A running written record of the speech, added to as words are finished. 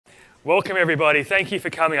Welcome everybody, thank you for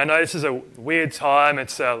coming. I know this is a weird time,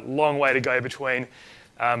 it's a long way to go between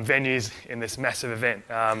venues in this massive event.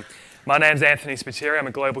 My name's Anthony Spiteri, I'm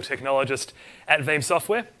a global technologist at Veeam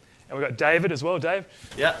Software. And we've got David as well, Dave.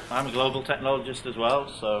 Yeah, I'm a global technologist as well,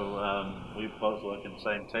 so we both work in the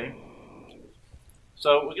same team.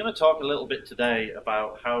 So we're going to talk a little bit today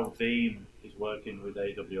about how Veeam is working with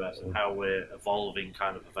AWS and how we're evolving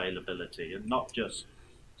kind of availability, and not just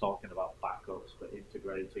talking about backups, but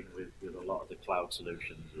integrating with a lot of the cloud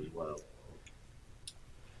solutions as well.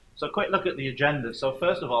 So quick look at the agenda. So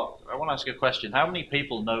first of all, I want to ask you a question. How many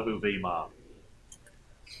people know who Veeam are?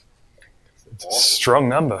 It's a strong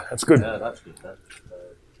number. That's good. Yeah, that's good. That's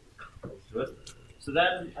good. So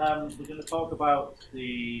then we're going to talk about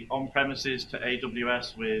the on-premises to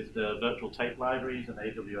AWS with the virtual tape libraries and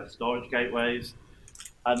AWS storage gateways.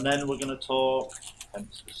 And then we're going to talk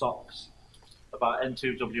SOCs about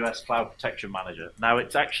N2WS Cloud Protection Manager. Now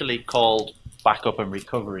it's actually called Backup and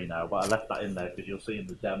Recovery now, but I left that in there because you'll see in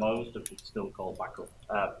the demos that it's still called Backup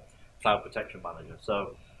Cloud Protection Manager.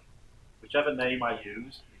 So whichever name I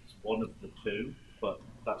use, it's one of the two, but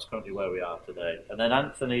that's currently where we are today. And then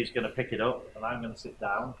Anthony's going to pick it up, and I'm going to sit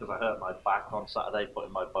down because I hurt my back on Saturday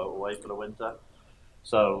putting my boat away for the winter.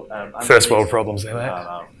 So first world problems there,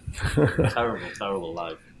 mate. No. terrible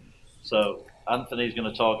life. So Anthony's going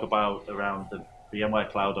to talk about around the VMware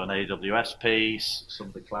Cloud on AWS piece, some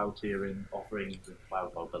of the cloud tiering offerings and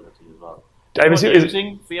cloud mobility as well. Dave, is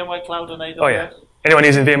using VMware Cloud on AWS? Oh yeah. Anyone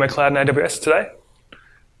using VMware Cloud on AWS today?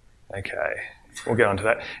 Okay, we'll get on to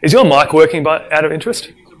that. Is your mic working out of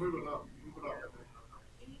interest?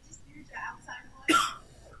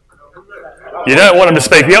 You don't want him to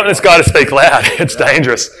speak. You don't want this guy to speak loud. It's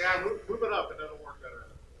dangerous. Yeah, move it up. It doesn't work better.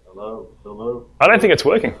 Hello. I don't think it's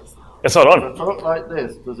working. It's not on. If I talk like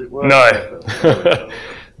this, does it work? No.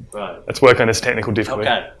 Right. Let's work on this technical difficulty.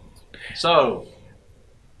 Okay. So,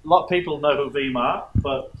 a lot of people know who Veeam are,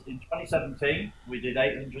 but in 2017, we did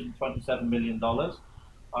 $827 million.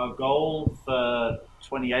 Our goal for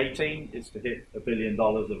 2018 is to hit $1 billion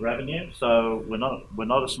of revenue. So we're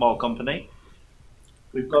not a small company.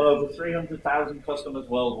 We've got over 300,000 customers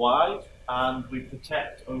worldwide, and we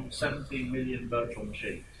protect over 17 million virtual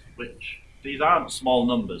machines, which these aren't small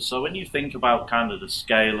numbers. So when you think about kind of the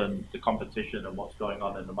scale and the competition and what's going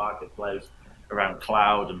on in the marketplace around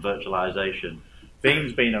cloud and virtualization,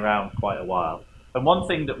 Veeam's been around quite a while. And one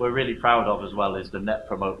thing that we're really proud of as well is the Net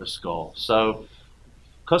Promoter Score. So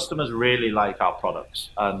customers really like our products,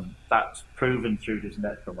 and that's proven through this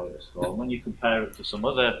Net Promoter Score. And when you compare it to some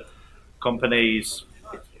other companies,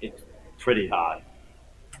 it's pretty high.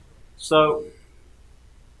 So,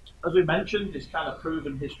 as we mentioned, this kind of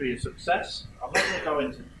proven history of success. I'm not going to go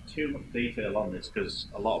into too much detail on this because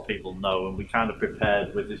a lot of people know, and we kind of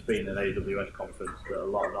prepared with this being an AWS conference that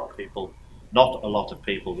not a lot of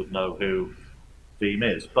people would know who Veeam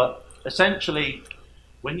is. But essentially,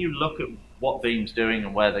 when you look at what Veeam's doing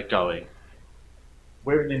and where they're going,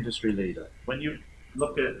 we're an industry leader. When you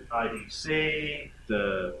look at IDC,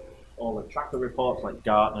 all the tracker reports like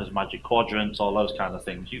Gartner's Magic Quadrants, all those kind of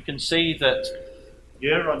things, you can see that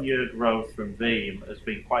year-on-year growth from Veeam has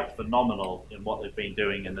been quite phenomenal in what they've been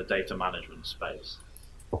doing in the data management space.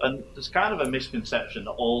 And there's kind of a misconception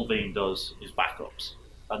that all Veeam does is backups,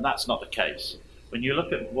 and that's not the case. When you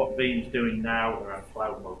look at what Veeam's doing now around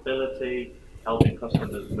cloud mobility, helping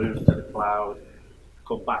customers move to the cloud,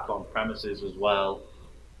 come back on premises as well,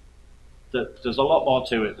 there's a lot more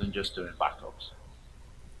to it than just doing backups.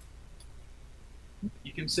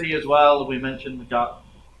 You can see as well, we mentioned the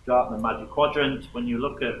Gartner Magic Quadrant. When you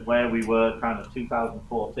look at where we were kind of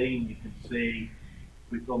 2014, you can see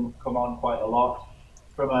we've come on quite a lot.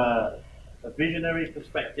 From a visionary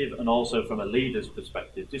perspective and also from a leader's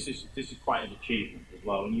perspective, this is quite an achievement as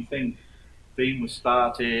well. When you think Veeam was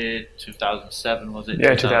started 2007, was it?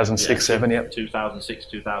 Yeah, 2006, 7, yep. 2006,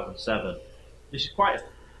 2007. This is quite a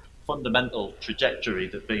fundamental trajectory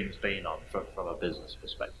that Veeam's been on from a business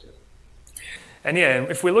perspective. And yeah,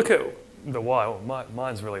 if we look at the why, well,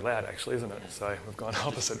 mine's really loud actually, isn't it? So we've gone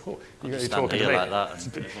opposite. Oh, you're talking to me. Like that.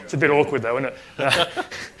 It's a bit awkward though, isn't it?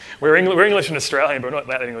 We're English and Australian, but we're not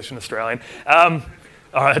that English and Australian. All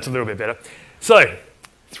right, that's a little bit better. So,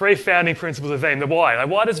 3 founding principles of Veeam. The why. Now,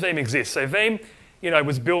 why does Veeam exist? So Veeam,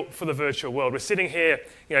 was built for the virtual world. We're sitting here,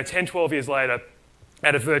 10, 12 years later,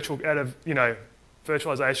 at a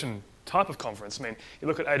virtualization type of conference. I mean, you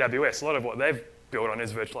look at AWS. A lot of what they've built on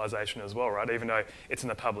is virtualization as well, right? Even though it's in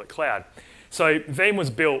the public cloud. So Veeam was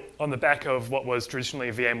built on the back of what was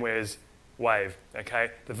traditionally VMware's wave,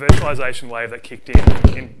 okay? The virtualization wave that kicked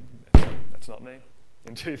in that's not me,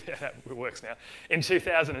 it works now, in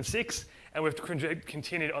 2006, and we've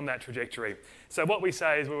continued on that trajectory. So what we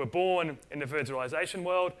say is we were born in the virtualization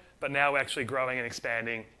world, but now we're actually growing and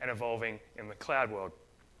expanding and evolving in the cloud world.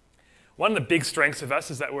 One of the big strengths of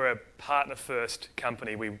us is that we're a partner-first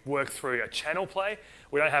company. We work through a channel play.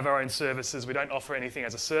 We don't have our own services. We don't offer anything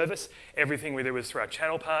as a service. Everything we do is through our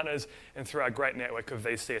channel partners and through our great network of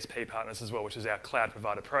VCSP partners as well, which is our cloud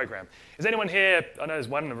provider program. Is anyone here, I know there's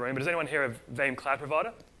one in the room, but is anyone here a Veeam cloud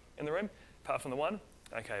provider in the room, apart from the one?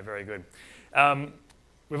 Okay, very good.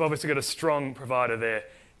 We've obviously got a strong provider there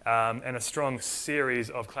and a strong series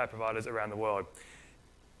of cloud providers around the world.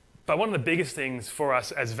 But one of the biggest things for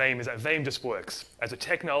us as Veeam is that Veeam just works. As a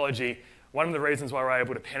technology, one of the reasons why we're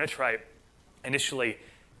able to penetrate initially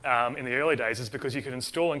in the early days is because you could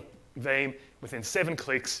install Veeam within 7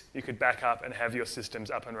 clicks, you could back up and have your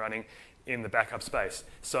systems up and running in the backup space.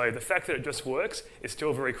 So the fact that it just works is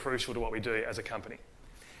still very crucial to what we do as a company.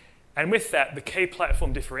 And with that, the key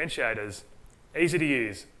platform differentiators, easy to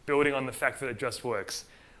use, building on the fact that it just works.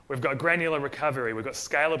 We've got granular recovery, we've got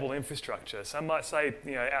scalable infrastructure. Some might say,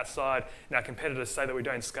 outside, our competitors say that we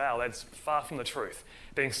don't scale. That's far from the truth.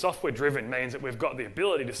 Being software driven means that we've got the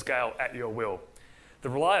ability to scale at your will. The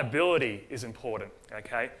reliability is important,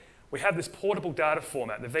 okay? We have this portable data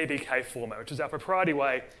format, the VBK format, which is our proprietary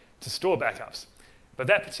way to store backups. But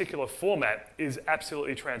that particular format is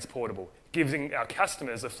absolutely transportable, giving our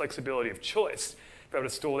customers the flexibility of choice to be able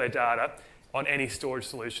to store their data on any storage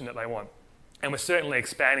solution that they want. And we're certainly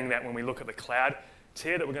expanding that when we look at the cloud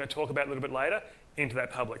tier that we're going to talk about a little bit later into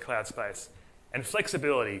that public cloud space. And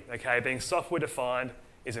flexibility, okay, being software defined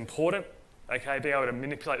is important, okay, being able to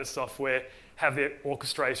manipulate the software, have the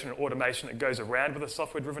orchestration and automation that goes around with a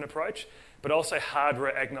software driven approach, but also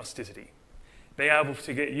hardware agnosticity. Being able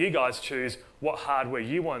to get you guys choose what hardware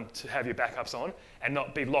you want to have your backups on and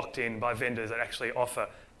not be locked in by vendors that actually offer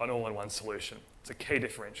an all-in-one solution. It's a key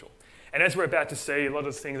differential. And as we're about to see, a lot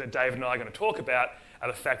of the things that Dave and I are going to talk about are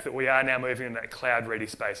the fact that we are now moving in that cloud-ready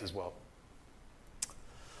space as well.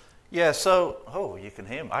 Yeah, so, you can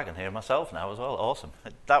hear, I can hear myself now as well, awesome.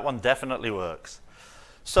 That one definitely works.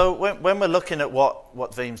 So when we're looking at what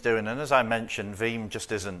Veeam's doing, and as I mentioned, Veeam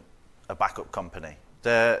just isn't a backup company.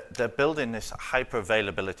 They're building this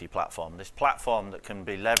hyper-availability platform, this platform that can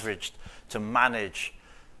be leveraged to manage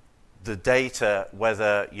the data,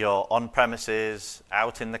 whether you're on premises,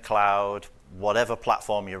 out in the cloud, whatever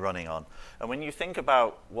platform you're running on. And when you think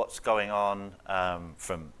about what's going on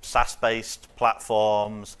from SaaS-based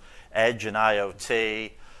platforms, Edge and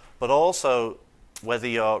IoT, but also whether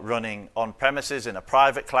you're running on premises in a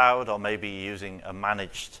private cloud or maybe using a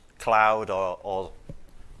managed cloud or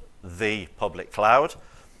the public cloud,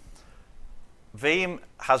 Veeam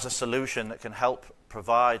has a solution that can help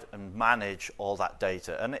provide and manage all that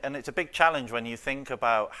data. And it's a big challenge when you think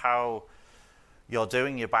about how you're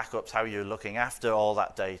doing your backups, how you're looking after all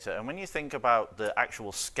that data. And when you think about the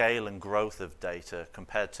actual scale and growth of data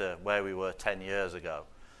compared to where we were 10 years ago,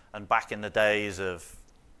 and back in the days of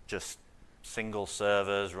just single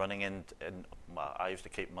servers running well, I used to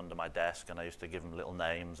keep them under my desk and I used to give them little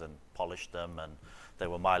names and polish them, and they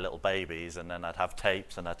were my little babies, and then I'd have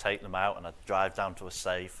tapes and I'd take them out and I'd drive down to a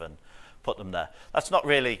safe and put them there. That's not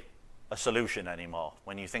really a solution anymore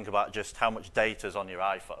when you think about just how much data is on your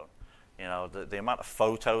iPhone. The amount of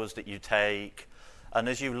photos that you take. And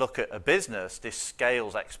as you look at a business, this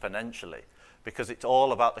scales exponentially because it's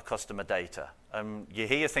all about the customer data. You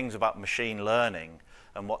hear things about machine learning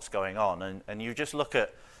and what's going on. And you just look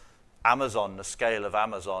at Amazon, the scale of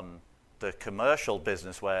Amazon, the commercial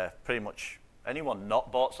business where pretty much anyone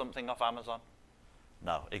not bought something off Amazon?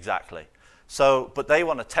 No, exactly. So, but they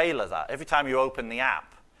want to tailor that. Every time you open the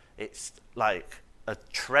app, it's like a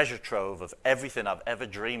treasure trove of everything I've ever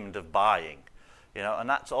dreamed of buying, and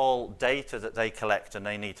that's all data that they collect and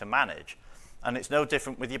they need to manage. And it's no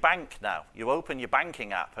different with your bank now. You open your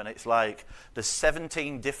banking app and it's like there's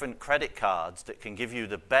 17 different credit cards that can give you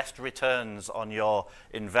the best returns on your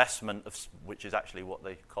investment, which is actually what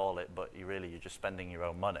they call it, but you're just spending your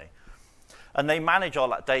own money. And they manage all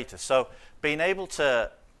that data. So being able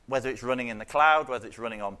to, whether it's running in the cloud, whether it's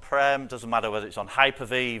running on-prem, doesn't matter whether it's on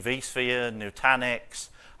Hyper-V, vSphere, Nutanix.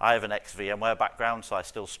 I have an ex-VMware background, so I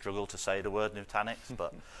still struggle to say the word Nutanix,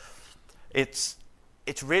 but it's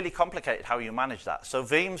really complicated how you manage that. So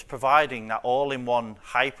Veeam's providing that all-in-one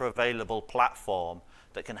hyper-available platform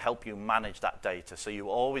that can help you manage that data, so you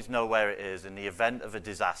always know where it is in the event of a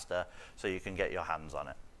disaster, so you can get your hands on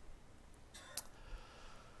it.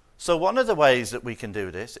 So one of the ways that we can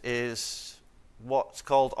do this is what's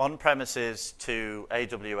called on-premises to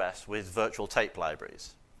AWS with virtual tape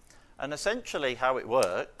libraries. And essentially how it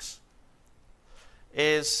works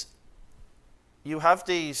is you have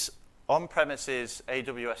these on-premises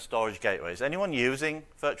AWS storage gateways. Anyone using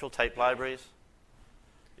virtual tape libraries?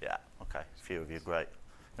 Yeah, okay, a few of you, great.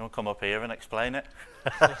 You want to come up here and explain it?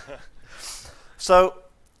 So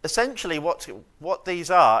essentially what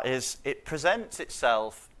these are is it presents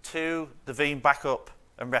itself to the Veeam backup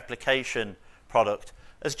and replication product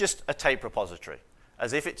as just a tape repository,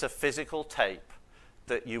 as if it's a physical tape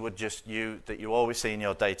that you would just use, that you always see in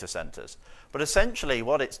your data centers. But essentially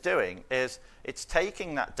what it's doing is it's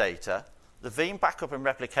taking that data, the Veeam backup and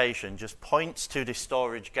replication just points to the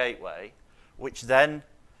storage gateway, which then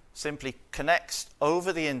simply connects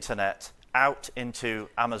over the internet out into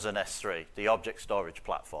Amazon S3, the object storage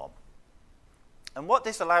platform. And what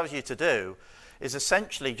this allows you to do is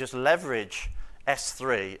essentially just leverage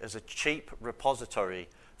S3 as a cheap repository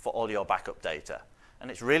for all your backup data. And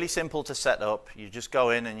it's really simple to set up. You just go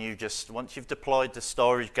in and you just, once you've deployed the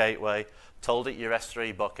storage gateway, told it your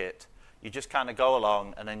S3 bucket, you just kind of go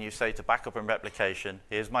along and then you say to backup and replication,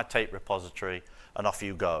 here's my tape repository, and off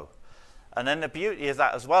you go. And then the beauty of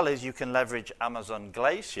that as well is you can leverage Amazon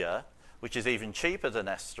Glacier, which is even cheaper than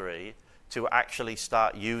S3, to actually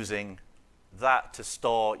start using that to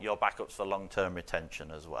store your backups for long-term retention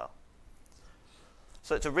as well.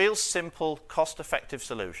 So it's a real simple, cost-effective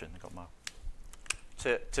solution.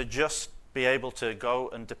 To just be able to go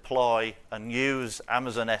and deploy and use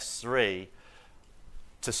Amazon S3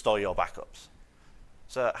 to store your backups.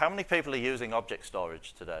 So how many people are using object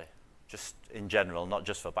storage today? Just in general, not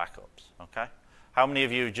just for backups, okay? How many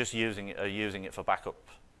of you are just using it for backup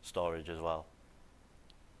storage as well?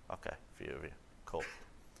 Okay, a few of you, cool.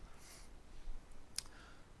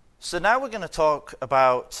 So now we're going to talk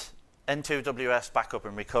about N2WS backup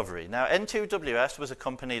and recovery. Now, N2WS was a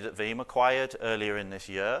company that Veeam acquired earlier in this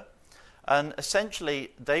year. And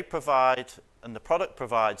essentially, they provide, and the product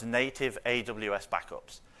provides, native AWS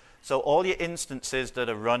backups. So all your instances that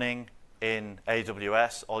are running in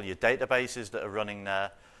AWS, all your databases that are running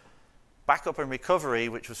there, backup and recovery,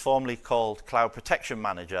 which was formerly called Cloud Protection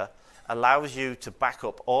Manager, allows you to back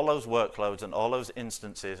up all those workloads and all those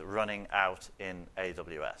instances running out in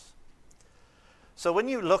AWS. So when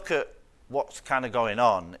you look at what's kind of going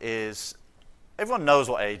on is everyone knows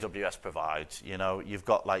what AWS provides. You know, you've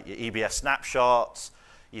got like your EBS snapshots,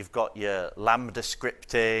 you've got your Lambda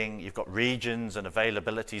scripting, you've got regions and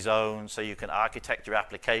availability zones, so you can architect your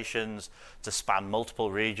applications to span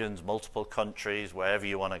multiple regions, multiple countries, wherever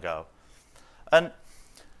you want to go. And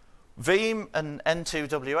Veeam and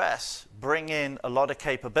N2WS bring in a lot of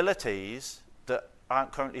capabilities that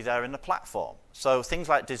aren't currently there in the platform. So things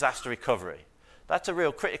like disaster recovery. That's a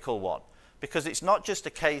real critical one, because it's not just a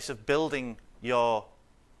case of building your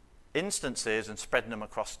instances and spreading them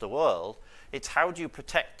across the world. It's how do you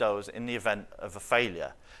protect those in the event of a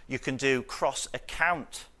failure. You can do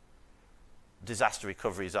cross-account disaster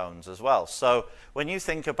recovery zones as well. So when you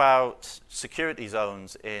think about security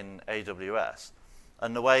zones in AWS,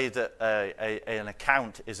 and the way that an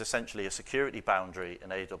account is essentially a security boundary in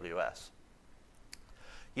AWS,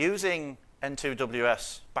 using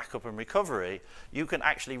N2WS backup and recovery, you can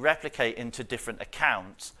actually replicate into different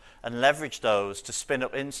accounts and leverage those to spin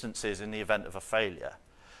up instances in the event of a failure.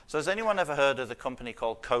 So has anyone ever heard of the company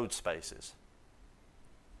called CodeSpaces?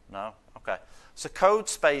 No? Okay. So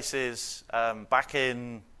CodeSpaces, back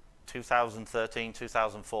in 2013,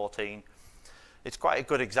 2014, it's quite a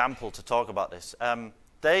good example to talk about this.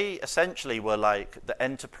 They essentially were like the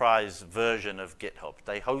enterprise version of GitHub.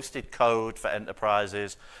 They hosted code for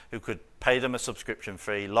enterprises who could pay them a subscription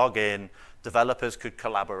fee, log in, developers could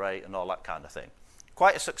collaborate and all that kind of thing.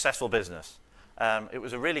 Quite a successful business. It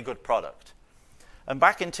was a really good product. And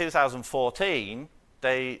back in 2014,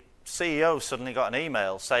 the CEO suddenly got an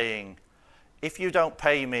email saying, if you don't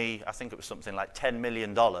pay me, I think it was something like $10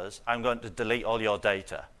 million, I'm going to delete all your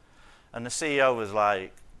data. And the CEO was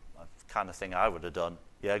like, the kind of thing I would have done.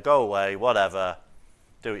 Yeah, go away, whatever,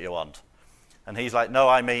 do what you want. And he's like, no,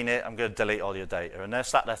 I mean it, I'm going to delete all your data. And they're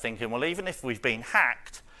sat there thinking, well, even if we've been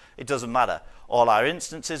hacked, it doesn't matter. All our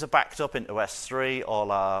instances are backed up into S3,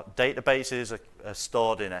 all our databases are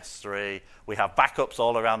stored in S3, we have backups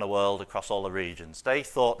all around the world across all the regions. They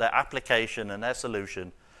thought their application and their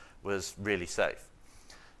solution was really safe.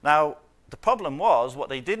 Now, the problem was, what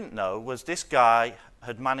they didn't know was this guy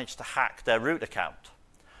had managed to hack their root account.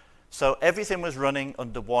 So everything was running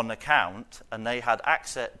under one account, and they had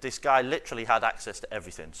access, this guy literally had access to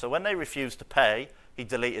everything. So when they refused to pay, he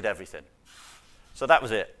deleted everything. So that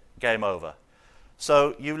was it, game over.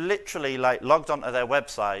 So you literally like logged onto their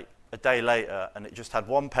website a day later, and it just had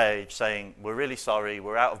one page saying, we're really sorry,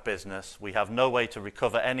 we're out of business, we have no way to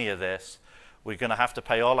recover any of this, we're going to have to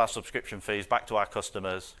pay all our subscription fees back to our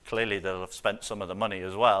customers. Clearly they'll have spent some of the money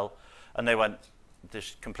as well, and they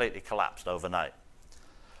just completely collapsed overnight.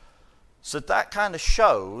 So that kind of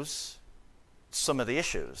shows some of the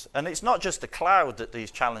issues. And it's not just the cloud that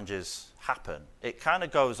these challenges happen. It kind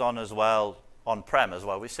of goes on as well on-prem as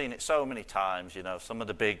well. We've seen it so many times, you know, some of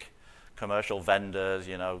the big commercial vendors,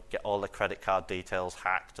 you know, get all the credit card details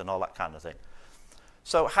hacked and all that kind of thing.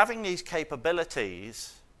 So having these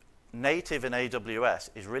capabilities native in AWS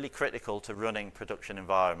is really critical to running production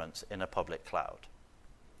environments in a public cloud.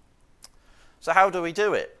 So how do we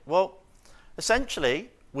do it? Well, essentially,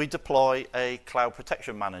 we deploy a Cloud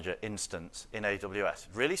Protection Manager instance in AWS.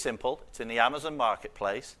 Really simple. It's in the Amazon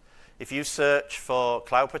Marketplace. If you search for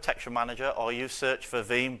Cloud Protection Manager or you search for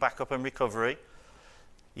Veeam Backup and Recovery,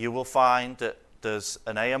 you will find that there's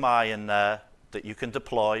an AMI in there that you can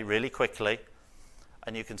deploy really quickly,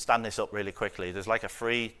 and you can stand this up really quickly. There's like a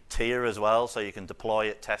free tier as well, so you can deploy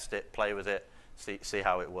it, test it, play with it, see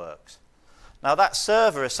how it works. Now that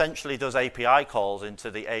server essentially does API calls into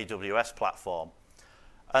the AWS platform,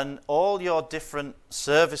 and all your different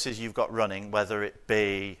services you've got running, whether it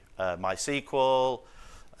be MySQL,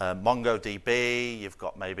 MongoDB, you've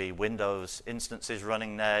got maybe Windows instances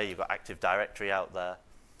running there, you've got Active Directory out there,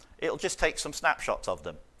 it'll just take some snapshots of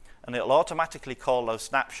them, and it'll automatically call those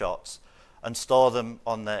snapshots and store them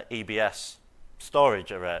on the EBS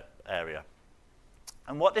storage area.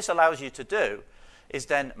 And what this allows you to do is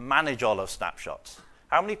then manage all those snapshots.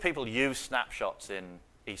 How many people use snapshots in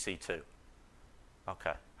EC2?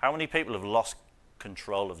 Okay. How many people have lost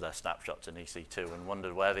control of their snapshots in EC2 and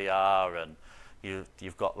wondered where they are, and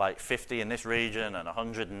you've got like 50 in this region and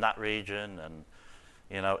 100 in that region, and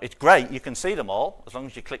you know, it's great, you can see them all as long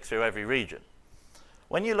as you click through every region.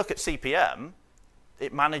 When you look at CPM,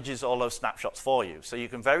 it manages all those snapshots for you. So you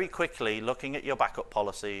can very quickly, looking at your backup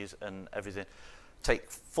policies and everything, take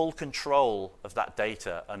full control of that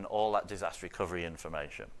data and all that disaster recovery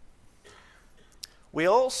information. We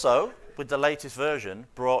also, with the latest version,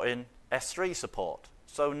 brought in S3 support.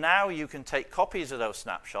 So now you can take copies of those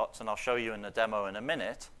snapshots, and I'll show you in the demo in a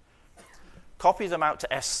minute, copy them out to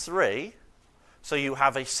S3, so you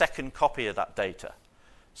have a second copy of that data.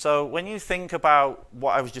 So when you think about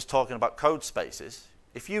what I was just talking about, code spaces,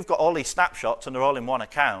 if you've got all these snapshots and they're all in one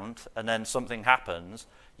account and then something happens,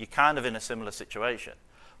 you're kind of in a similar situation.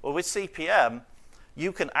 Well, with CPM,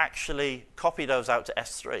 you can actually copy those out to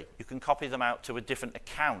S3. You can copy them out to a different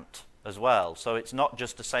account as well. So it's not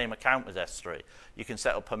just the same account with S3. You can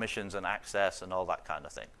set up permissions and access and all that kind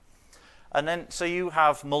of thing. And then, so you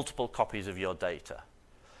have multiple copies of your data.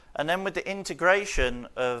 And then with the integration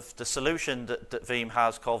of the solution that Veeam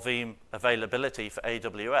has called Veeam Availability for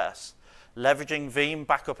AWS, leveraging Veeam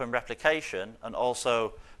Backup and Replication and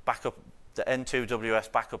also backup, the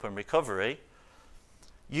N2WS Backup and Recovery,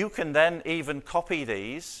 you can then even copy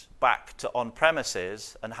these back to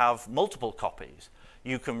on-premises and have multiple copies.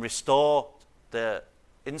 You can restore the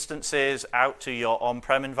instances out to your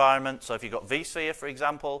on-prem environment. So if you've got vSphere, for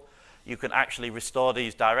example, you can actually restore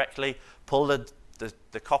these directly, pull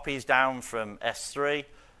the copies down from S3,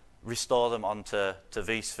 restore them onto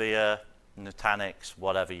vSphere, Nutanix,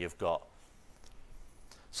 whatever you've got.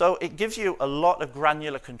 So it gives you a lot of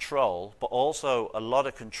granular control, but also a lot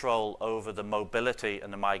of control over the mobility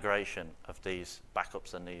and the migration of these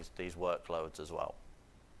backups and these workloads as well.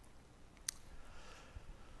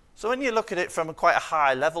 So when you look at it from quite a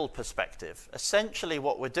high level perspective, essentially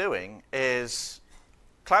what we're doing is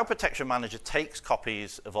Cloud Protection Manager takes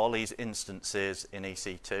copies of all these instances in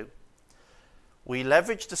EC2. We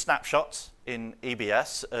leverage the snapshots in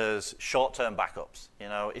EBS as short-term backups. You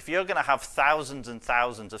know, if you're going to have thousands and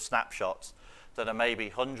thousands of snapshots that are maybe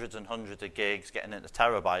hundreds and hundreds of gigs getting into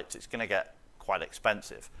terabytes, it's going to get quite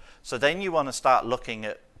expensive. So then you want to start looking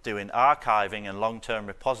at doing archiving and long-term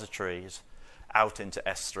repositories out into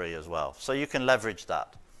S3 as well. So you can leverage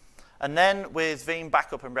that. And then with Veeam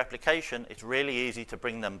Backup and Replication, it's really easy to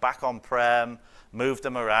bring them back on-prem, move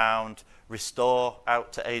them around, restore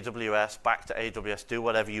out to AWS, back to AWS, do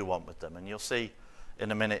whatever you want with them. And you'll see in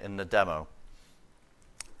a minute in the demo.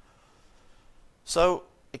 So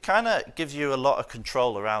it kind of gives you a lot of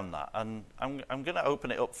control around that. And I'm going to open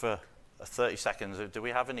it up for 30 seconds. Do we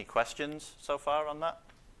have any questions so far on that?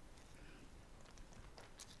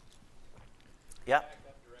 Yeah?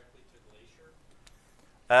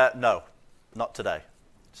 No, not today.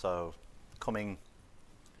 So coming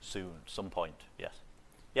soon, some point, yes.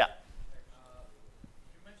 Yeah?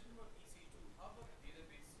 You mentioned about EC2. How about the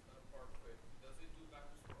database part of it? Does it do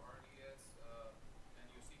backups for RDS and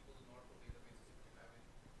your SQL and Oracle databases if you have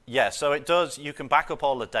any? Yeah, so it does. You can back up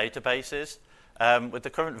all the databases, With the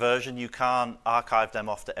current version, you can't archive them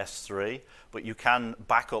off to S3, but you can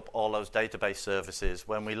back up all those database services.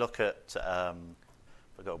 When we look at,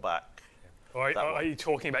 if we go back. Or are you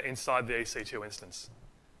talking about inside the EC2 instance?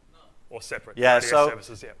 No. Or separate? Yeah, RDS so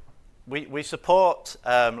services, yeah. we support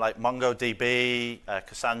like MongoDB,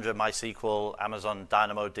 Cassandra, MySQL, Amazon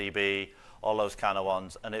DynamoDB, all those kind of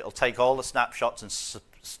ones, and it'll take all the snapshots and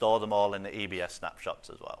store them all in the EBS snapshots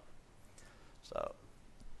as well. So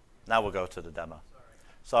now we'll go to the demo.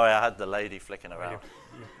 Sorry, I had the lady flicking around.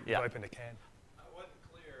 You opened a can. I wasn't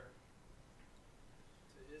clear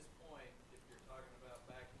to his point if you're talking about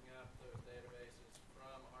backing up those databases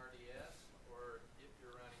from RDS or if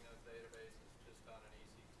you're running those databases just on an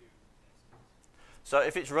EC2 instance. So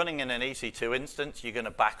if it's running in an EC2 instance, you're going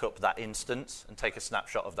to back up that instance and take a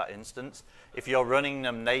snapshot of that instance. If you're running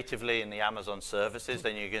them natively in the Amazon services,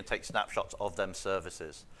 then you're going to take snapshots of them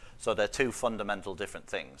services. So they're two fundamental different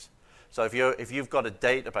things. So if you've got a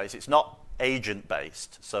database, it's not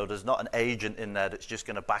agent-based. So there's not an agent in there that's just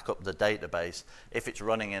going to back up the database. If it's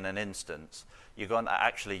running in an instance, you're going to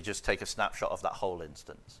actually just take a snapshot of that whole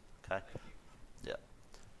instance. Okay? Yeah.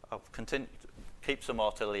 I'll continue. Keep some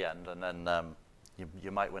more till the end, and then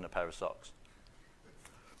you might win a pair of socks.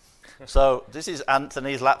 So this is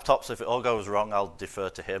Anthony's laptop, so if it all goes wrong, I'll defer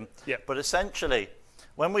to him. Yep. But essentially,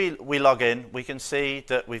 when we log in, we can see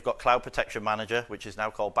that we've got Cloud Protection Manager, which is now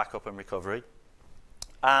called Backup and Recovery.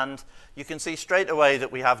 And you can see straight away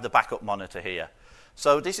that we have the backup monitor here.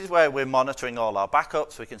 So this is where we're monitoring all our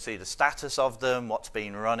backups. We can see the status of them, what's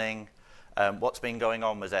been running, what's been going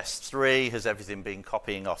on with S3, has everything been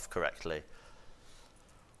copying off correctly.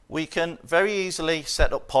 We can very easily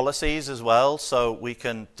set up policies as well, so we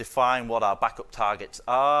can define what our backup targets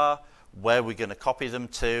are, where we're going to copy them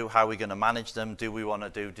to, how we're going to manage them, do we want to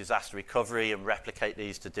do disaster recovery and replicate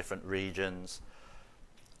these to different regions.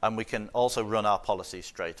 And we can also run our policies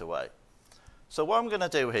straight away. So what I'm going to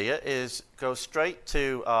do here is go straight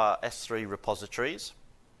to our S3 repositories.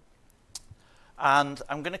 And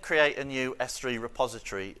I'm going to create a new S3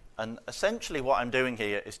 repository. And essentially what I'm doing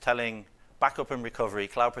here is telling Backup and Recovery,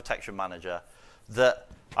 Cloud Protection Manager, that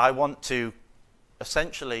I want to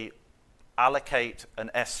essentially allocate an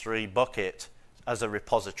S3 bucket as a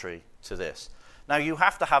repository to this. Now you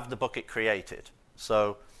have to have the bucket created.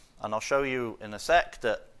 So, and I'll show you in a sec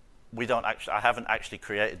that I haven't actually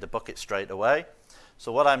created the bucket straight away.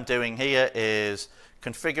 So what I'm doing here is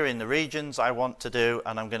configuring the regions I want to do,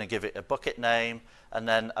 and I'm going to give it a bucket name. And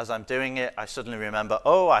then as I'm doing it, I suddenly remember,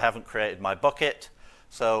 oh, I haven't created my bucket.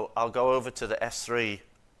 So I'll go over to the S3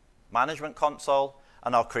 management console,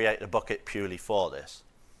 and I'll create a bucket purely for this.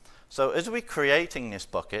 So as we're creating this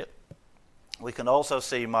bucket, we can also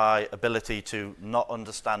see my ability to not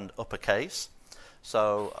understand uppercase.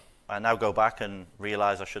 So I now go back and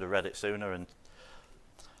realize I should have read it sooner. And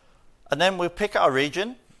then we'll pick our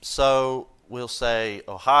region. So we'll say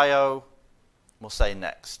Ohio. We'll say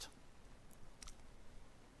next.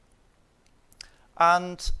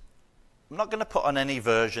 And I'm not going to put on any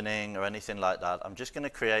versioning or anything like that. I'm just going to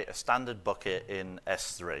create a standard bucket in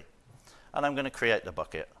S3. And I'm going to create the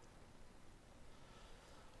bucket.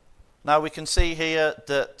 Now we can see here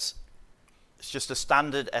that it's just a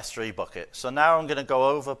standard S3 bucket. So now I'm going to go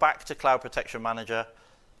over back to Cloud Protection Manager,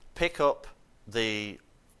 put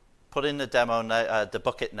in the demo, the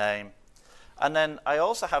bucket name, and then I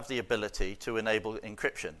also have the ability to enable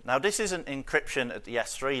encryption. Now this isn't encryption at the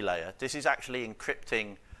S3 layer. This is actually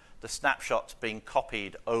encrypting the snapshots being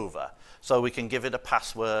copied over. So we can give it a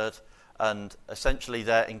password, and essentially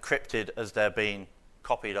they're encrypted as they're being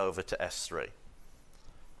copied over to S3.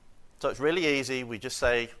 So it's really easy. We just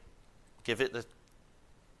say, give it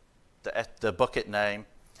the bucket name.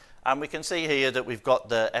 And we can see here that we've got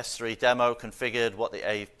the S3 demo configured, what the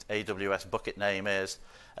AWS bucket name is.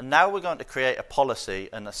 And now we're going to create a policy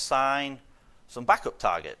and assign some backup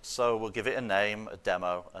targets. So we'll give it a name, a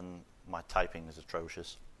demo, and my typing is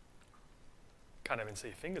atrocious. Can't even see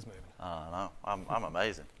your fingers moving. I know. I'm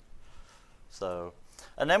amazing. So,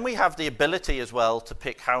 and then we have the ability as well to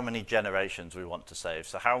pick how many generations we want to save.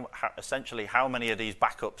 So essentially how many of these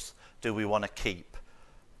backups do we want to keep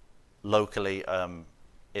locally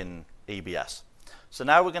in EBS. So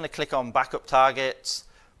now we're going to click on backup targets.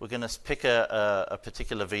 We're going to pick a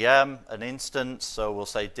particular VM, an instance. So we'll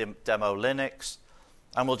say demo Linux,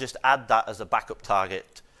 and we'll just add that as a backup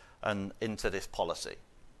target and into this policy.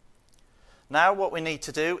 Now what we need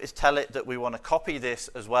to do is tell it that we want to copy this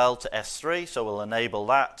as well to S3, so we'll enable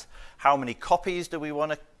that. How many copies do we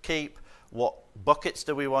want to keep? What buckets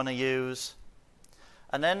do we want to use?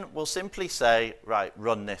 And then we'll simply say, right,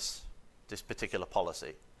 run this particular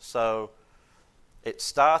policy. So it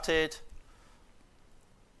started,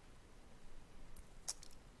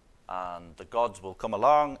 and the gods will come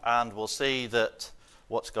along, and we'll see that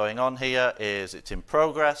what's going on here is it's in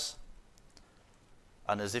progress,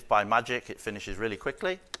 and as if by magic, it finishes really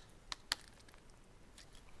quickly.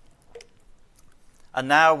 And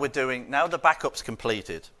now the backup's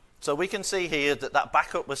completed. So we can see here that that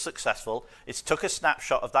backup was successful. It's took a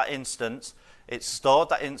snapshot of that instance. It's stored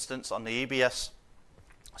that instance on the EBS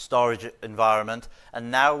storage environment, and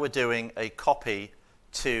now we're doing a copy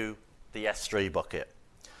to the S3 bucket.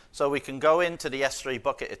 So we can go into the S3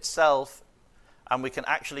 bucket itself, and we can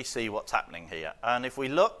actually see what's happening here. And if we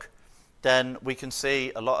look, then we can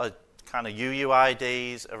see a lot of kind of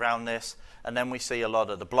UUIDs around this, and then we see a lot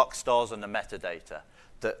of the block stores and the metadata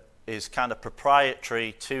that is kind of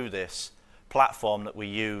proprietary to this platform that we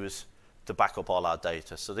use to back up all our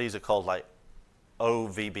data. So these are called like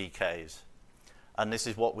OVBKs, and this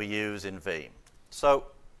is what we use in Veeam. So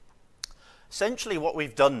essentially what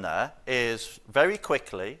we've done there is very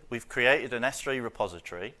quickly we've created an S3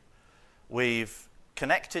 repository, we've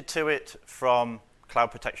connected to it from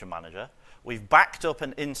Cloud Protection Manager, we've backed up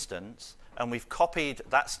an instance, and we've copied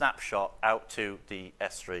that snapshot out to the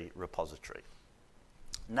S3 repository.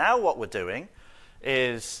 Now what we're doing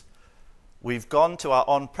is we've gone to our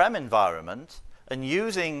on-prem environment, and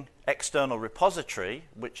using external repository,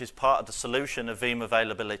 which is part of the solution of Veeam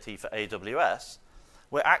availability for AWS,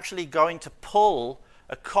 we're actually going to pull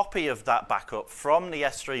a copy of that backup from the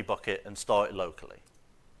S3 bucket and store it locally.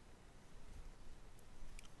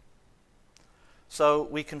 So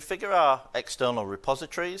we configure our external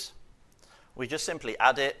repositories. We just simply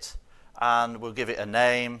add it, and we'll give it a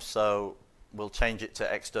name. So we'll change it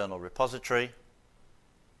to external repository.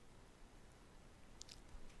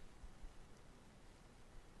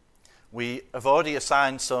 We have already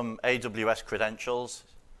assigned some AWS credentials,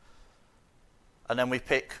 and then we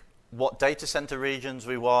pick what data center regions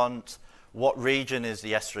we want, what region is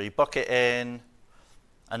the S3 bucket in,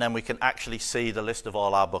 and then we can actually see the list of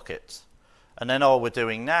all our buckets. And then all we're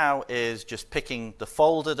doing now is just picking the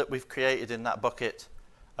folder that we've created in that bucket,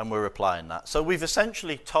 and we're applying that. So we've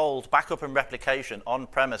essentially told backup and replication on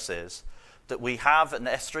premises that we have an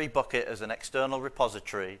S3 bucket as an external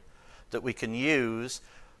repository that we can use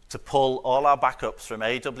to pull all our backups from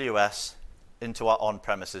AWS into our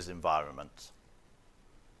on-premises environment.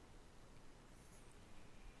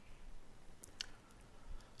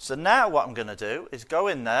 So now what I'm going to do is go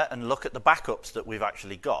in there and look at the backups that we've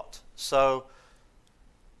actually got. So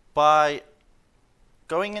by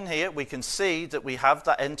going in here, we can see that we have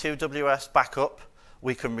that N2WS backup.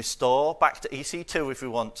 We can restore back to EC2 if we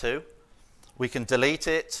want to. We can delete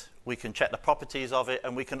it. We can check the properties of it.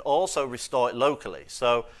 And we can also restore it locally.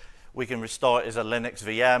 So we can restore it as a Linux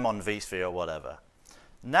VM on vSphere or whatever.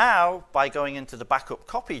 Now, by going into the backup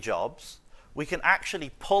copy jobs, we can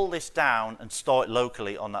actually pull this down and store it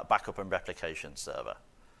locally on that backup and replication server.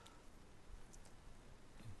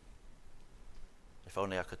 If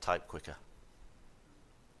only I could type quicker.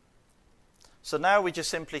 So now we just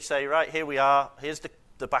simply say, right, here we are, here's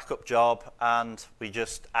the backup job, and we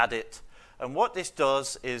just add it. And what this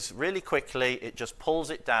does is really quickly, it just pulls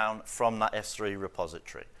it down from that S3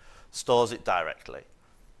 repository, stores it directly.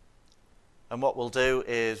 And what we'll do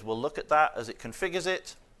is we'll look at that as it configures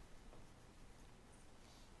it.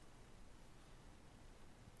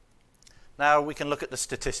 Now we can look at the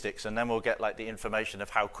statistics, and then we'll get like the information of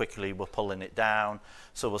how quickly we're pulling it down.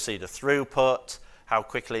 So we'll see the throughput, how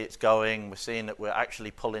quickly it's going. We're seeing that we're actually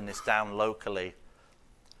pulling this down locally.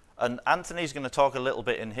 And Anthony's going to talk a little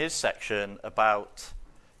bit in his section about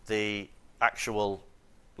the actual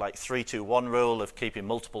like 3-2-1 rule of keeping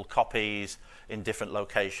multiple copies in different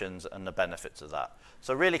locations and the benefits of that.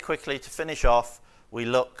 So really quickly to finish off, we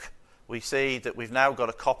see that we've now got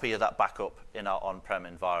a copy of that backup in our on-prem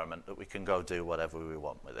environment that we can go do whatever we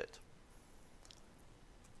want with it.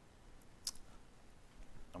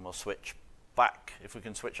 And we'll switch back. If we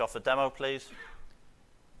can switch off the demo, please.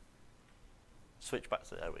 Switch back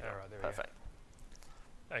to there we go. All right, there Perfect.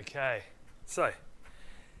 We go. Okay, so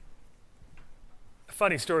a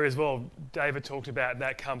funny story as well. David talked about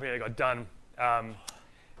that company that got done,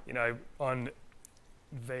 you know, on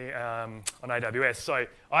AWS. So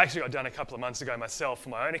I actually got done a couple of months ago myself for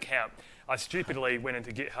my own account. I stupidly went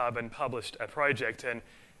into GitHub and published a project, and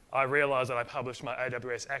I realized that I published my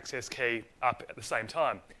AWS access key up at the same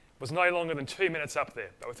time. It was no longer than 2 minutes up there,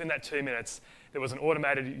 but within that 2 minutes, there was an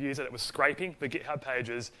automated user that was scraping the GitHub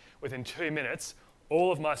pages. Within 2 minutes,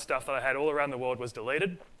 all of my stuff that I had all around the world was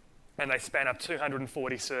deleted, and they span up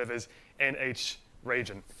 240 servers in each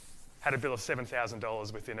region. Had a bill of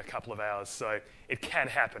 $7,000 within a couple of hours, so it can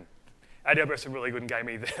happen. AWS are really good and gave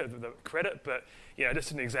me the credit, but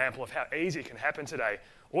just an example of how easy it can happen today.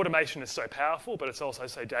 Automation is so powerful, but it's also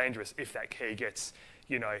so dangerous if that key gets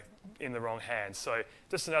in the wrong hands. So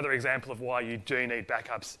just another example of why you do need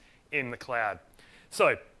backups in the cloud.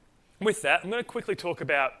 So with that, I'm going to quickly talk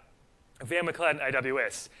about VMware Cloud and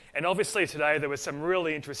AWS. And obviously today there was some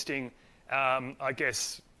really interesting, I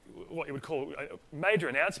guess, what you would call major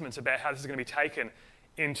announcements about how this is going to be taken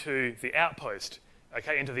into the outpost,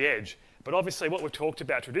 okay, into the edge. But obviously what we've talked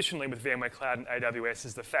about traditionally with VMware Cloud and AWS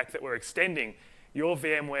is the fact that we're extending your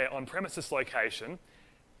VMware on-premises location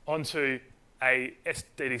onto a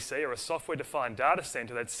SDDC, or a software-defined data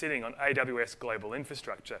center that's sitting on AWS global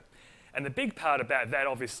infrastructure. And the big part about that,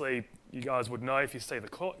 obviously, you guys would know if you see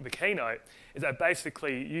the keynote, is that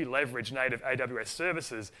basically you leverage native AWS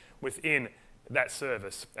services within that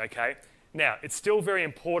service, okay? Now, it's still very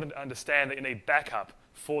important to understand that you need backup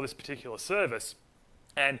for this particular service.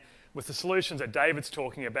 And with the solutions that David's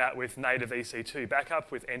talking about with native EC2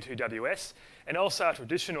 backup with N2WS, and also our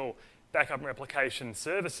traditional backup and replication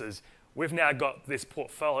services, we've now got this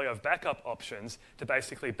portfolio of backup options to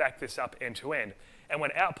basically back this up end to end. And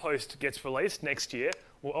when Outpost gets released next year,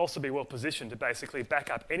 we'll also be well positioned to basically back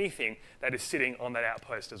up anything that is sitting on that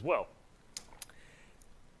Outpost as well.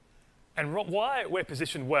 And why we're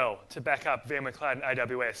positioned well to back up VMware Cloud and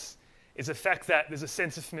AWS is the fact that there's a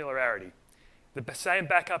sense of familiarity. The same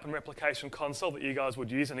backup and replication console that you guys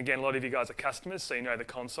would use, and again, a lot of you guys are customers, so you know the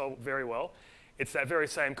console very well, it's that very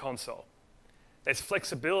same console. There's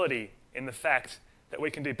flexibility in the fact that we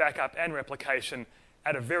can do backup and replication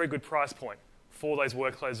at a very good price point for those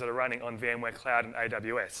workloads that are running on VMware Cloud and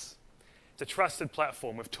AWS. It's a trusted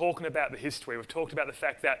platform. We've talked about the history. We've talked about the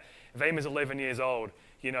fact that Veeam is 11 years old,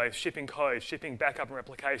 shipping code, shipping backup and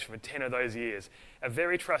replication for 10 of those years. A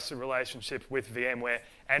very trusted relationship with VMware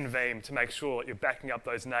and Veeam to make sure that you're backing up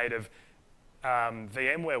those native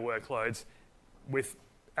VMware workloads with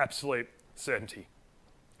absolute certainty.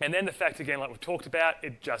 And then the fact, again, like we've talked about,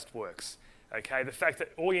 it just works. Okay? The fact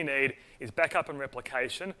that all you need is backup and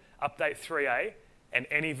replication, update 3A, and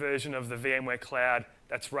any version of the VMware Cloud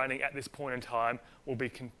that's running at this point in time will be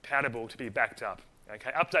compatible to be backed up.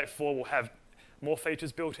 Okay? Update 4 will have more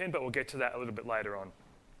features built in, but we'll get to that a little bit later on.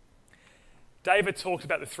 David talked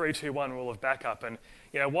about the 3-2-1 rule of backup, and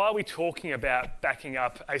why are we talking about backing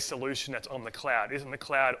up a solution that's on the cloud? Isn't the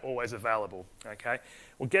cloud always available? Okay,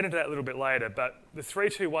 we'll get into that a little bit later, but the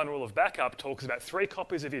 3-2-1 rule of backup talks about 3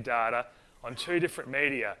 copies of your data on 2 different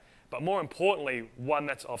media, but more importantly, one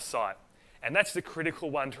that's off-site. And that's the critical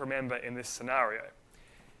one to remember in this scenario,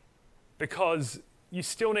 because you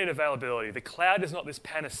still need availability. The cloud is not this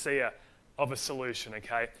panacea of a solution,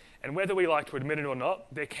 okay? And whether we like to admit it or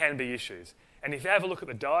not, there can be issues. And if you have a look at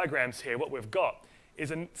the diagrams here, what we've got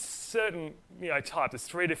is a certain type. There's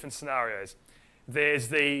 3 different scenarios. There's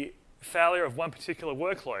the failure of one particular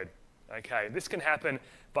workload. Okay, this can happen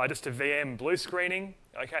by just a VM blue screening,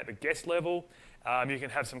 okay, at the guest level. You can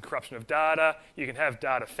have some corruption of data. You can have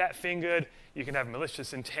data fat-fingered. You can have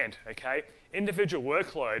malicious intent, okay? Individual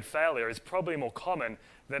workload failure is probably more common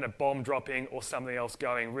than a bomb dropping or something else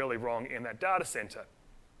going really wrong in that data center.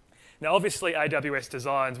 Now, obviously, AWS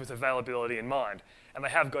designs with availability in mind, and they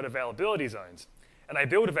have got availability zones. And they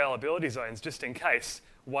build availability zones just in case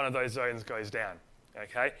one of those zones goes down,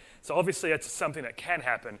 okay? So obviously, it's something that can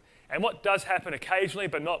happen. And what does happen occasionally,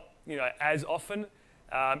 but not as often,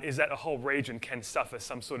 is that a whole region can suffer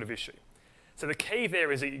some sort of issue. So the key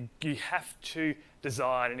there is that you have to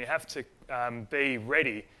design and you have to be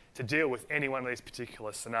ready to deal with any one of these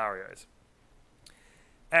particular scenarios.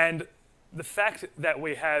 And the fact that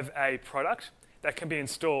we have a product that can be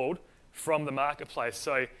installed from the marketplace.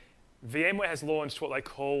 So VMware has launched what they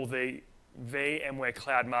call the VMware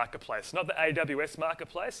Cloud Marketplace, not the AWS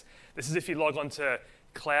Marketplace. This is if you log on to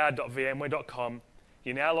cloud.vmware.com.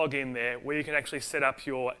 You now log in there where you can actually set up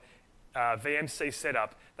your VMC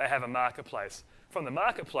setup. They have a marketplace. From the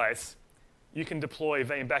marketplace, you can deploy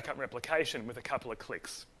Veeam backup replication with a couple of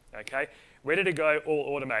clicks. Okay, ready to go,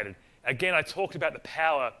 all automated. Again, I talked about the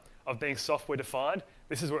power of being software defined.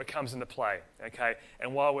 This is where it comes into play. Okay,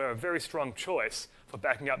 and while we're a very strong choice for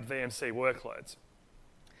backing up VMC workloads.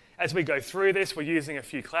 As we go through this, we're using a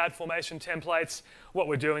few CloudFormation templates. What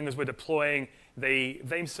we're doing is we're deploying the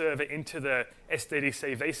Veeam server into the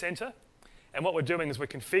SDDC vCenter. And what we're doing is we're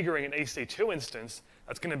configuring an EC2 instance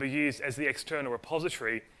that's going to be used as the external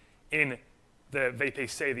repository in the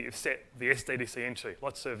VPC that you've set the SDDC into.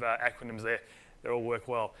 Lots of acronyms there. They all work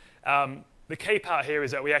well. The key part here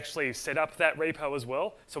is that we actually set up that repo as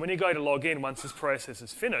well. So when you go to log in, once this process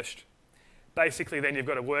is finished, basically then you've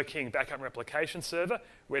got a working backup and replication server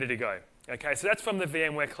ready to go. Okay, so that's from the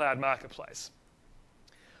VMware Cloud Marketplace.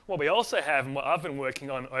 What we also have, and what I've been working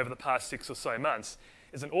on over the past 6 or so months,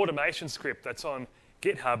 is an automation script that's on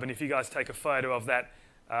GitHub, and if you guys take a photo of that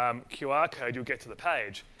QR code, you'll get to the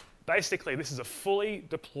page. Basically, this is a fully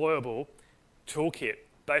deployable toolkit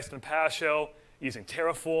based on PowerShell, using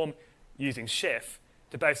Terraform, using Chef,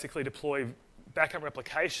 to basically deploy backup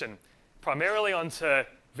replication primarily onto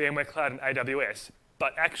VMware Cloud and AWS,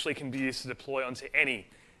 but actually can be used to deploy onto any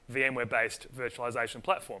VMware-based virtualization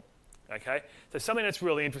platform. Okay? So something that's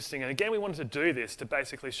really interesting, and again, we wanted to do this to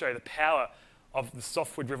basically show the power of the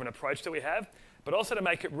software-driven approach that we have, but also to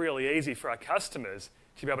make it really easy for our customers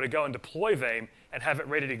to be able to go and deploy Veeam and have it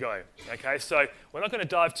ready to go. Okay? So we're not going to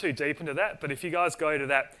dive too deep into that, but if you guys go to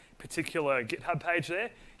that particular GitHub page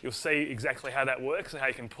there, you'll see exactly how that works and how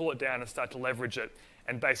you can pull it down and start to leverage it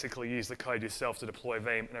and basically use the code yourself to deploy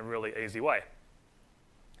Veeam in a really easy way.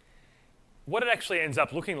 What it actually ends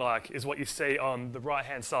up looking like is what you see on the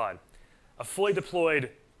right-hand side. A fully deployed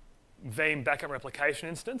Veeam backup replication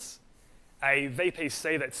instance, a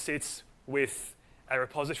VPC that sits with a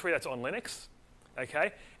repository that's on Linux,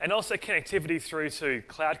 okay, and also connectivity through to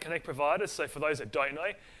Cloud Connect providers. So for those that don't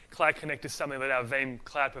know, Cloud Connect is something that our Veeam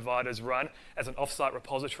cloud providers run as an offsite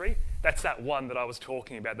repository. That's that one that I was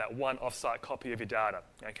talking about, that one offsite copy of your data,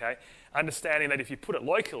 okay? Understanding that if you put it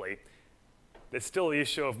locally, there's still the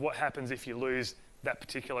issue of what happens if you lose that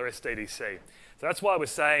particular SDDC. So that's why we're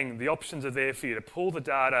saying the options are there for you to pull the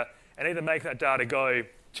data and either make that data go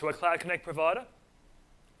to a Cloud Connect provider,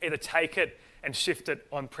 either take it and shift it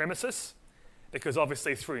on premises, because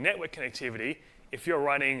obviously through network connectivity, if you're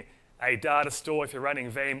running a data store, if you're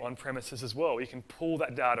running Veeam on premises as well, you can pull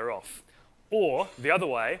that data off. Or the other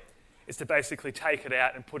way is to basically take it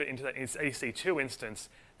out and put it into that EC2 instance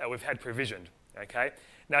that we've had provisioned. Okay?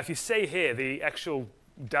 Now, if you see here, the actual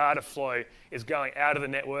data flow is going out of the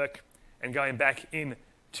network and going back into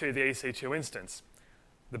the EC2 instance.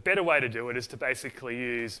 The better way to do it is to basically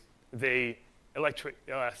use the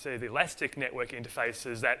elastic network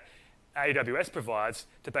interfaces that AWS provides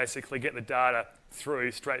to basically get the data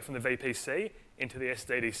through straight from the VPC into the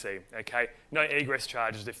SDDC. Okay? No egress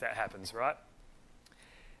charges if that happens, right?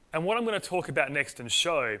 And what I'm going to talk about next and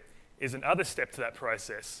show is another step to that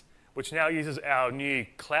process, which now uses our new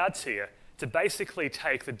cloud tier to basically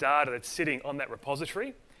take the data that's sitting on that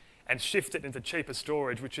repository and shift it into cheaper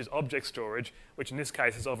storage, which is object storage, which in this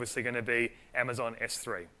case is obviously going to be Amazon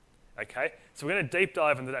S3. Okay? So we're going to deep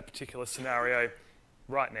dive into that particular scenario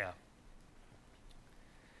right now.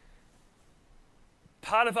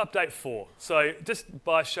 Part of update 4. So just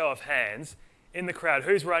by show of hands, in the crowd,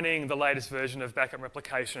 who's running the latest version of backup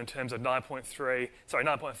replication in terms of 9.5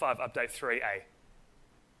 update 3A?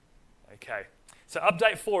 Okay. So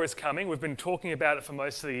update 4 is coming. We've been talking about it for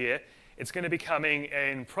most of the year. It's going to be coming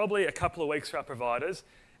in probably a couple of weeks for our providers,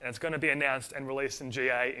 and it's going to be announced and released in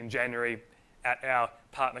GA in January at our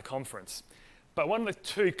partner conference. But one of the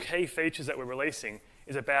two key features that we're releasing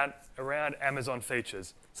is around Amazon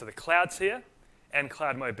features. So the cloud tier and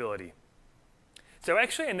cloud mobility. So we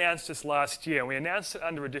actually announced this last year, and we announced it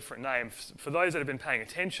under a different name. For those that have been paying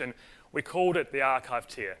attention, we called it the archive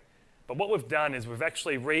tier. But what we've done is we've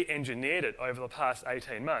actually re-engineered it over the past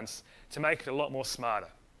 18 months to make it a lot more smarter.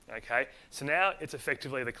 Okay? So now it's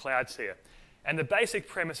effectively the cloud tier. And the basic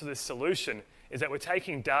premise of this solution is that we're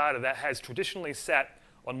taking data that has traditionally sat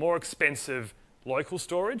on more expensive local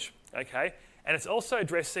storage, okay? And it's also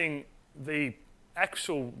addressing the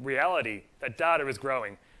actual reality that data is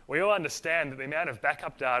growing. We all understand that the amount of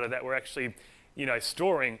backup data that we're actually,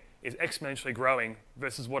 storing is exponentially growing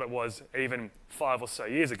versus what it was even 5 or so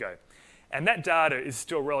years ago. And that data is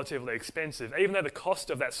still relatively expensive. Even though the cost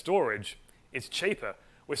of that storage is cheaper,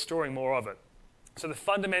 we're storing more of it. So the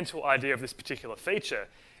fundamental idea of this particular feature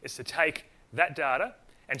is to take that data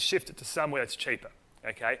and shift it to somewhere that's cheaper,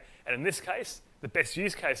 okay? And in this case, the best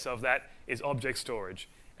use case of that is object storage.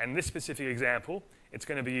 And in this specific example, it's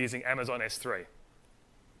going to be using Amazon S3.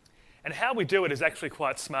 And how we do it is actually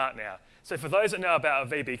quite smart now. So for those that know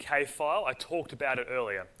about a VBK file, I talked about it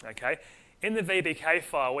earlier, okay? In the VBK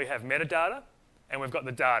file, we have metadata and we've got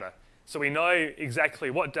the data. So we know exactly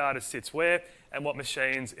what data sits where and what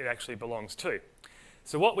machines it actually belongs to.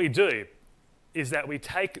 So what we do is that we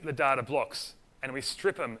take the data blocks and we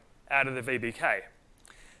strip them out of the VBK.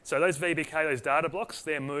 So those data blocks,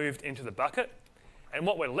 they're moved into the bucket, and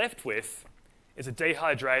what we're left with is a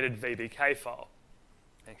dehydrated VBK file.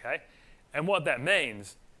 Okay? And what that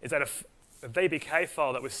means is that a VBK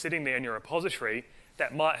file that was sitting there in your repository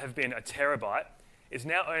that might have been a terabyte is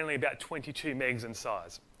now only about 22 megs in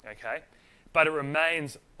size. Okay? but it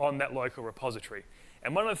remains on that local repository.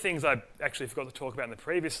 And one of the things I actually forgot to talk about in the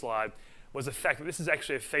previous slide was the fact that this is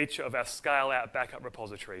actually a feature of our scale-out backup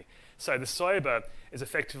repository. So the SOBA is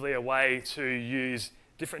effectively a way to use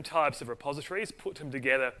different types of repositories, put them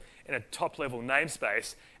together in a top-level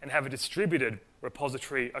namespace, and have a distributed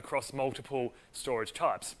repository across multiple storage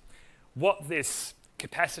types. What this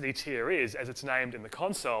capacity tier is, as it's named in the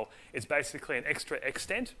console, is basically an extra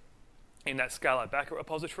extent in that scale-out backup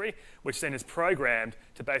repository, which then is programmed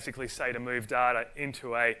to basically say to move data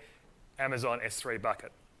into a Amazon S3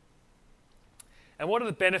 bucket. And what are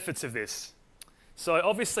the benefits of this? So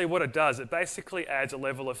obviously what it does, it basically adds a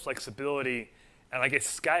level of flexibility and I guess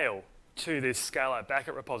scale to this scale-out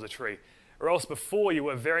backup repository. Or else before you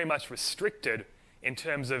were very much restricted in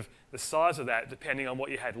terms of the size of that depending on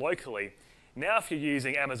what you had locally. Now if you're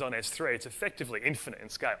using Amazon S3, it's effectively infinite in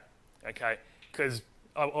scale, okay? Because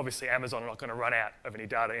obviously Amazon are not going to run out of any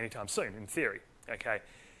data anytime soon, in theory, okay?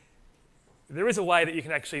 There is a way that you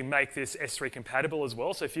can actually make this S3 compatible as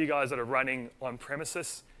well. So if you guys that are running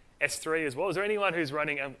on-premises S3 as well, is there anyone who's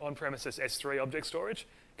running on-premises S3 object storage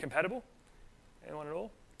compatible? Anyone at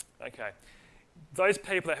all? Okay. Those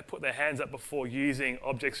people that put their hands up before using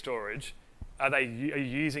object storage, are you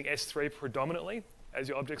using S3 predominantly as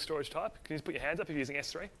your object storage type? Can you just put your hands up if you're using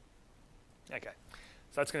S3? Okay.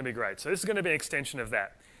 So that's going to be great. So this is going to be an extension of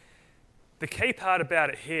that. The key part about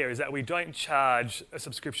it here is that we don't charge a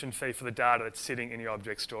subscription fee for the data that's sitting in your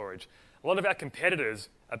object storage. A lot of our competitors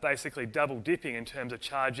are basically double dipping in terms of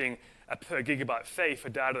charging a per gigabyte fee for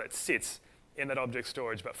data that sits in that object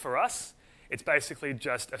storage. But for us, it's basically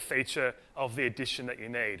just a feature of the edition that you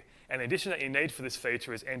need. And the edition that you need for this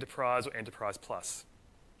feature is Enterprise or Enterprise Plus.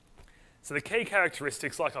 So the key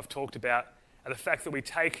characteristics, like I've talked about, are the fact that we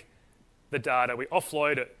take the data, we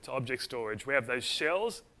offload it to object storage. We have those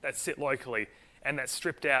shells that sit locally and that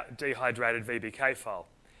stripped out dehydrated VBK file.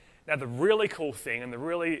 Now the really cool thing and the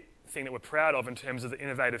really thing that we're proud of in terms of the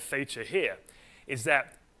innovative feature here is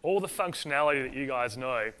that all the functionality that you guys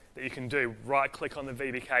know that you can do, right-click on the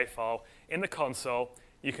VBK file in the console,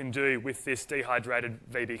 you can do with this dehydrated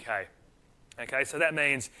VBK. Okay, so that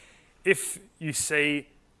means if you see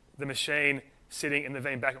the machine sitting in the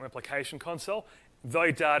Veeam backup replication console,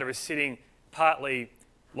 though data is sitting partly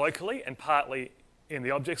locally and partly in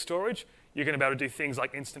the object storage, you're going to be able to do things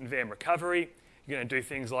like instant VM recovery. You're going to do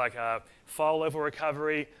things like file level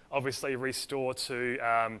recovery, obviously restore to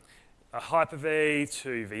a Hyper-V,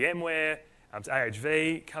 to VMware, to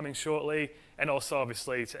AHV coming shortly, and also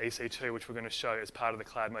obviously to EC2, which we're going to show as part of the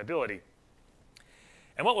cloud mobility.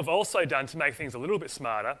 And what we've also done to make things a little bit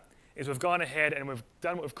smarter is we've gone ahead and we've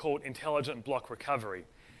done what we've called intelligent block recovery.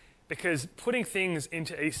 Because putting things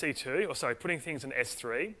into EC2, or sorry, putting things in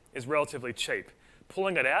S3 is relatively cheap.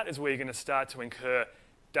 Pulling it out is where you're going to start to incur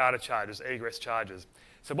data charges, egress charges.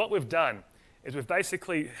 So what we've done is we've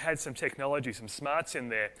basically had some technology, some smarts in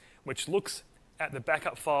there, which looks at the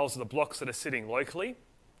backup files of the blocks that are sitting locally.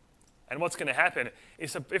 And what's going to happen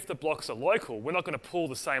is if the blocks are local, we're not going to pull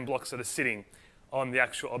the same blocks that are sitting on the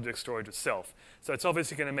actual object storage itself. So it's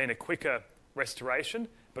obviously going to mean a quicker restoration,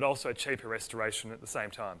 but also a cheaper restoration at the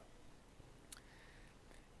same time.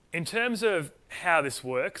 In terms of how this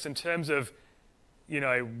works, in terms of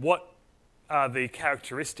what are the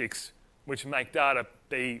characteristics which make data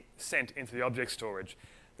be sent into the object storage,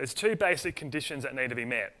 there's two basic conditions that need to be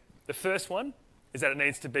met. The first one is that it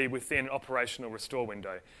needs to be within an operational restore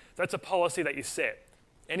window. That's a policy that you set.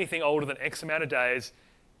 Anything older than X amount of days,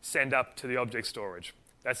 send up to the object storage.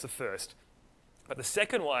 That's the first. But the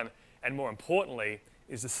second one, and more importantly,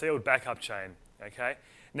 is the sealed backup chain. Okay?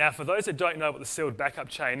 Now, for those that don't know what the sealed backup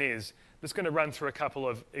chain is, I'm just going to run through a couple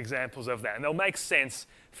of examples of that. And they'll make sense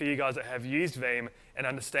for you guys that have used Veeam and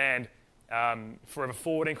understand forever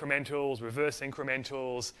forward incrementals, reverse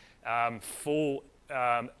incrementals, full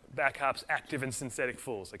backups, active and synthetic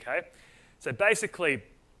fulls. Okay? So basically,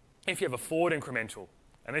 if you have a forward incremental,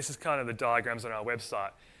 and this is kind of the diagrams on our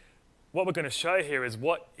website, what we're going to show here is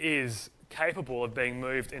what is capable of being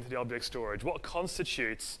moved into the object storage, what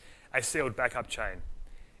constitutes a sealed backup chain.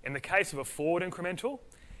 In the case of a forward incremental,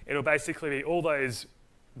 it'll basically be all those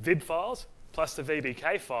VIB files plus the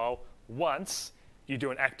VBK file once you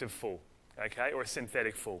do an active full, okay, or a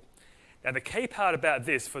synthetic full. Now the key part about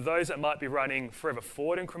this, for those that might be running forever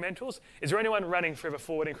forward incrementals, is there anyone running forever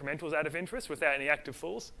forward incrementals out of interest without any active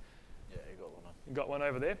fulls? Yeah, you got one. You got one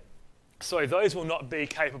over there? So those will not be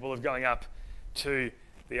capable of going up to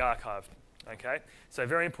the archive. Okay, so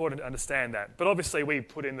very important to understand that. But obviously we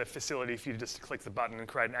put in the facility for you to just click the button and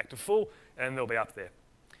create an active full, and they'll be up there.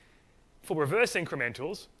 For reverse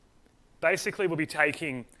incrementals, basically we'll be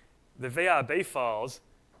taking the VRB files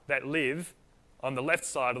that live on the left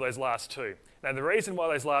side are those last two. Now, the reason why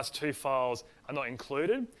those last two files are not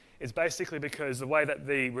included is basically because the way that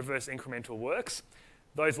the reverse incremental works,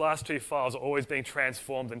 those last two files are always being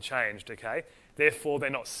transformed and changed, okay? Therefore, they're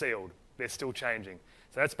not sealed. They're still changing.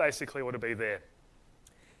 So that's basically what it'll be there.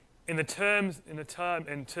 In terms of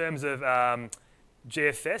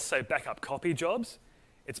GFS, so backup copy jobs,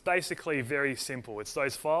 it's basically very simple. It's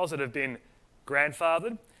those files that have been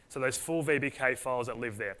grandfathered, so those full VBK files that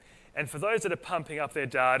live there. And for those that are pumping up their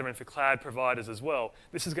data and for cloud providers as well,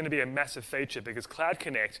 this is going to be a massive feature because Cloud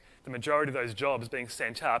Connect, the majority of those jobs being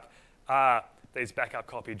sent up are these backup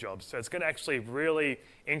copy jobs. So it's going to actually really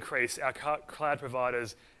increase our cloud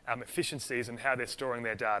providers' efficiencies and how they're storing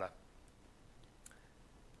their data.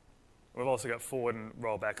 We've also got forward and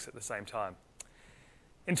rollbacks at the same time.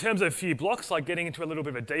 In terms of a few blocks, like getting into a little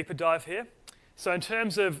bit of a deeper dive here. So in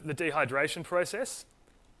terms of the dehydration process,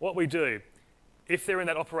 what we do, if they're in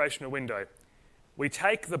that operational window, we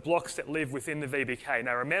take the blocks that live within the VBK.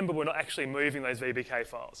 Now remember, we're not actually moving those VBK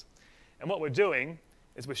files. And what we're doing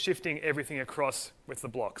is we're shifting everything across with the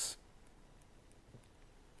blocks.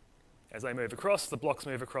 As they move across, the blocks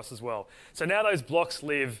move across as well. So now those blocks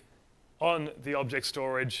live on the object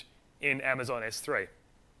storage in Amazon S3.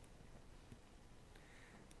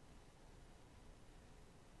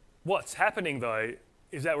 What's happening though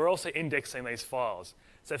is that we're also indexing these files.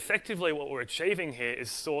 So effectively what we're achieving here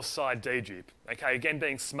is source-side dedupe, okay, again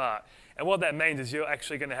being smart. And what that means is you're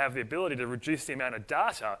actually going to have the ability to reduce the amount of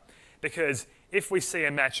data because if we see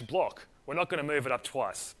a matched block, we're not going to move it up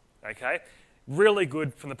twice, okay? Really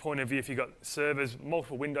good from the point of view if you've got servers,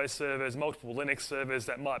 multiple Windows servers, multiple Linux servers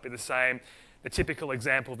that might be the same. The typical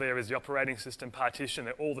example there is the operating system partition.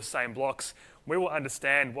 They're all the same blocks. We will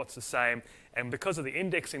understand what's the same. And because of the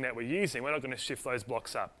indexing that we're using, we're not going to shift those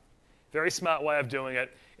blocks up. Very smart way of doing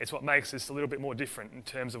it. It's what makes this a little bit more different in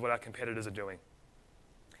terms of what our competitors are doing.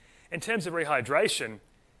 In terms of rehydration,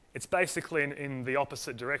 it's basically in the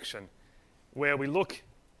opposite direction, where we look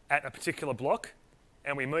at a particular block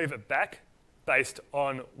and we move it back based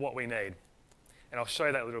on what we need. And I'll show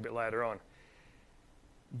you that a little bit later on.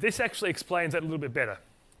 This actually explains that a little bit better.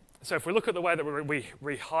 So if we look at the way that we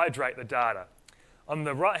rehydrate the data, on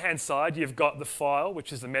the right-hand side, you've got the file,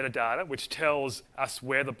 which is the metadata, which tells us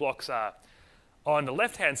where the blocks are. On the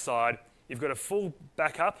left-hand side, you've got a full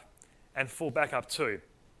backup and full backup 2.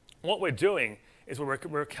 What we're doing is we're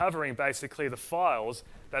recovering basically the files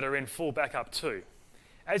that are in full backup 2.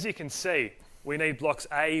 As you can see, we need blocks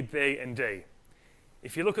A, B, and D.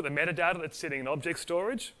 If you look at the metadata that's sitting in object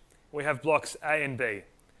storage, we have blocks A and B.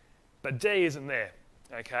 But D isn't there,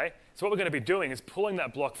 okay? So what we're going to be doing is pulling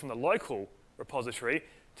that block from the local repository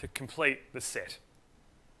to complete the set.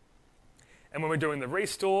 And when we're doing the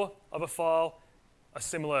restore of a file, a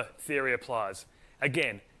similar theory applies.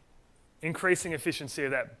 Again, increasing efficiency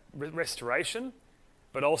of that restoration,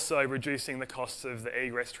 but also reducing the costs of the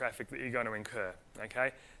egress traffic that you're going to incur,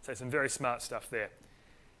 okay? So some very smart stuff there.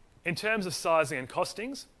 In terms of sizing and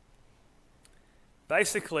costings,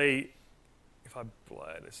 basically, if I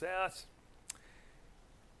blow this out,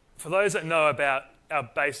 for those that know about our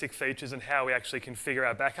basic features and how we actually configure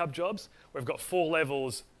our backup jobs, we've got 4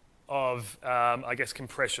 levels of, I guess,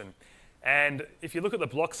 compression. And if you look at the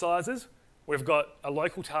block sizes, we've got a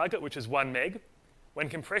local target, which is 1 meg. When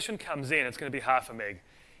compression comes in, it's going to be 0.5 meg.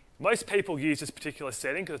 Most people use this particular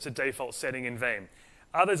setting because it's a default setting in Veeam.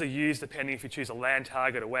 Others are used depending if you choose a LAN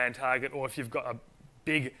target, a WAN target, or if you've got a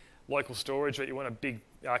big local storage that you want to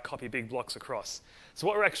copy big blocks across. So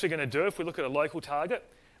what we're actually going to do, if we look at a local target,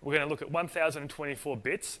 we're going to look at 1024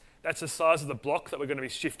 bits. That's the size of the block that we're going to be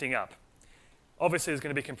shifting up. Obviously, there's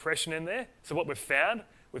going to be compression in there. So what we've found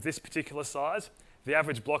with this particular size, the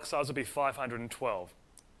average block size will be 512.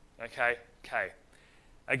 Okay.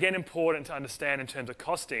 Again, important to understand in terms of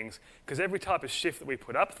costings, because every type of shift that we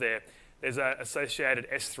put up there, there's an associated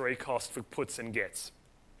S3 cost for puts and gets.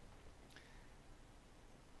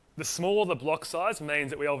 The smaller the block size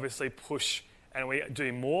means that we obviously push and we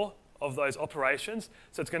do more of those operations,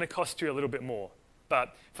 so it's going to cost you a little bit more.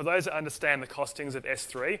 But for those that understand the costings of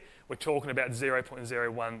S3, we're talking about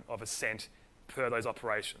 0.01 of a cent per those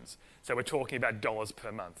operations. So we're talking about dollars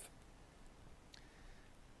per month.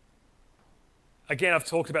 Again, I've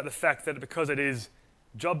talked about the fact that because it is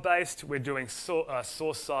job-based, we're doing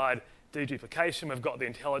source-side deduplication. We've got the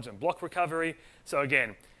intelligent block recovery. So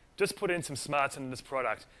again, just put in some smarts into this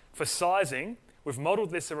product. For sizing, we've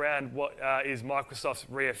modeled this around what is Microsoft's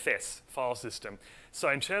ReFS file system. So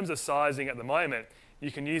in terms of sizing at the moment,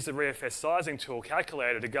 you can use the ReFS sizing tool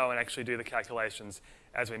calculator to go and actually do the calculations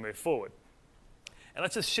as we move forward. And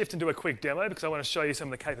let's just shift into a quick demo because I want to show you some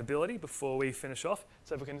of the capability before we finish off.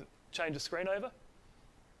 So if we can change the screen over?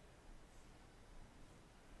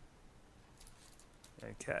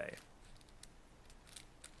 Okay.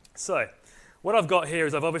 So what I've got here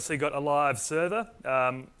is I've obviously got a live server.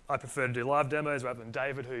 I prefer to do live demos rather than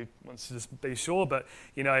David, who wants to just be sure, but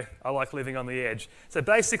you know, I like living on the edge. So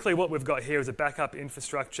basically what we've got here is a backup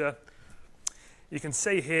infrastructure. You can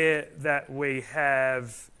see here that we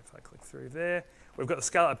have, if I click through there, we've got the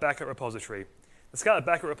scale-up backup repository. The scale-up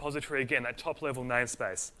backup repository, again, that top-level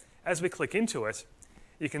namespace. As we click into it,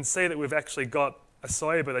 you can see that we've actually got a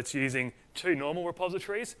SOBA that's using 2 normal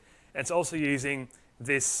repositories, and it's also using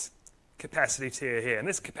this capacity tier here. And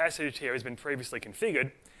this capacity tier has been previously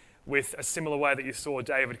configured with a similar way that you saw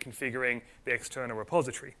David configuring the external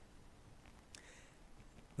repository.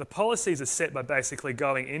 The policies are set by basically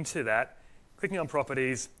going into that, clicking on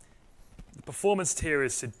properties. The performance tier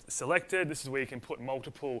is selected. This is where you can put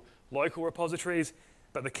multiple local repositories.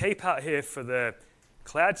 But the key part here for the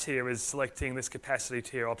cloud tier is selecting this capacity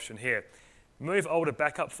tier option here. Move older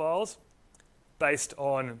backup files based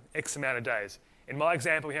on X amount of days. In my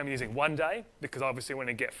example here, I'm using 1 day because obviously I want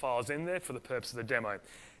to get files in there for the purpose of the demo.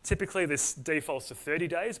 Typically, this defaults to 30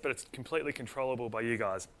 days, but it's completely controllable by you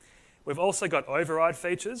guys. We've also got override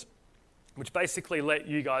features, which basically let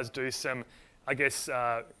you guys do some, I guess,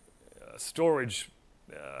 storage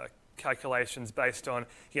calculations based on,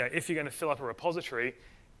 you know, if you're going to fill up a repository.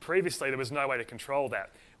 Previously, there was no way to control that.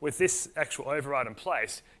 With this actual override in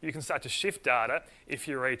place, you can start to shift data if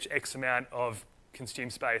you reach X amount of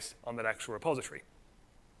consumed space on that actual repository.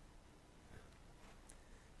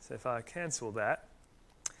 So if I cancel that,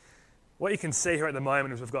 what you can see here at the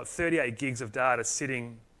moment is we've got 38 gigs of data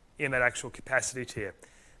sitting in that actual capacity tier.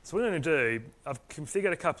 So what I'm going to do, I've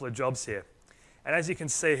configured a couple of jobs here. And as you can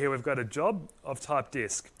see here, we've got a job of type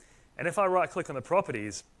disk. And if I right-click on the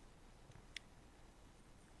properties,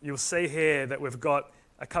 you'll see here that we've got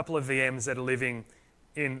a couple of VMs that are living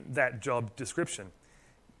in that job description.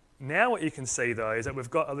 Now what you can see, though, is that we've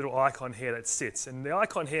got a little icon here that sits. And the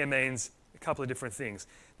icon here means a couple of different things.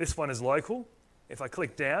 This one is local. If I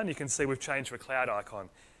click down, you can see we've changed to a cloud icon.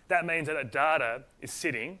 That means that data is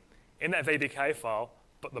sitting in that VBK file,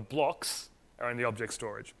 but the blocks are in the object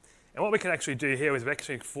storage. And what we can actually do here is we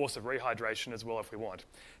actually force a rehydration as well if we want.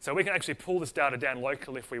 So we can actually pull this data down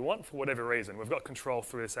locally if we want for whatever reason. We've got control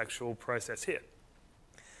through this actual process here.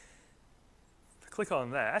 If I click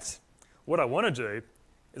on that, what I want to do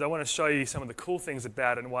is I want to show you some of the cool things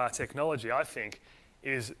about it and why our technology, I think,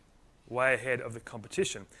 is way ahead of the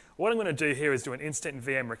competition. What I'm going to do here is do an instant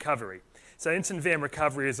VM recovery. So instant VM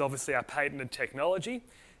recovery is obviously our patented technology,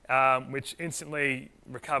 which instantly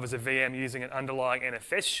recovers a VM using an underlying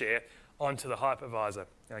NFS share onto the hypervisor.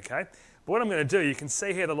 Okay? But what I'm going to do, you can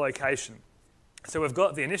see here the location. So we've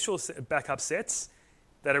got the initial backup sets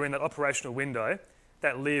that are in that operational window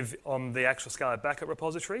that live on the actual scale-up backup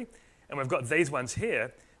repository, and we've got these ones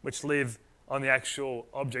here which live on the actual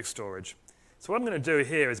object storage. So what I'm going to do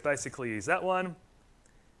here is basically use that one,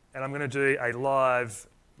 and I'm going to do a live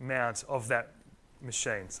mount of that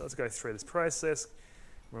machine. So let's go through this process.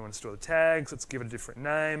 We want to store the tags. Let's give it a different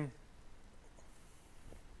name.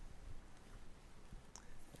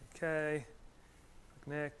 Okay.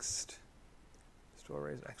 Next.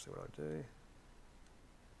 Storage. Actually, what I'll do,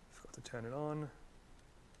 forgot to turn it on.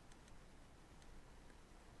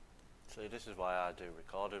 See, this is why I do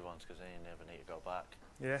recorded ones, because then you never need to go back.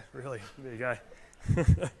 Yeah, really. There you go.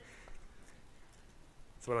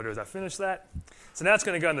 So what I'll do is I finish that. So now it's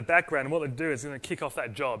going to go in the background, and what it'll do is it's going to kick off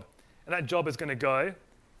that job. And that job is going to go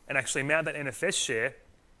and actually mount that NFS share,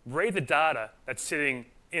 read the data that's sitting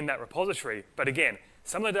in that repository. But again,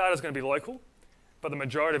 some of the data is going to be local, but the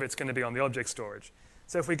majority of it's going to be on the object storage.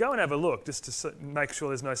 So if we go and have a look, just to make sure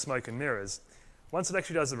there's no smoke and mirrors, once it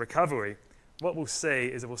actually does the recovery, what we'll see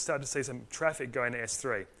is that we'll start to see some traffic going to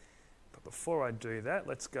S3. But before I do that,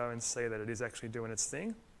 let's go and see that it is actually doing its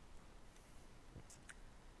thing.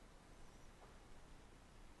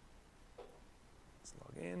 Let's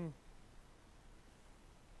log in.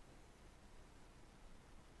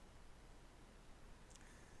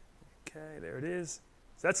 Okay, there it is.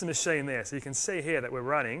 So that's the machine there. So you can see here that we're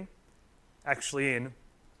running actually in.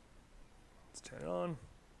 Let's turn it on.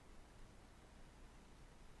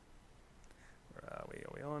 Where are we?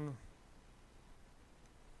 Are we on?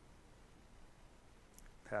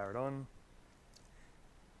 Power it on.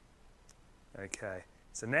 Okay,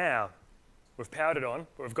 so now we've powered it on,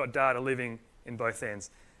 but we've got data living in both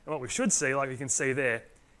ends. And what we should see, like you can see there,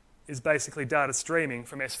 is basically data streaming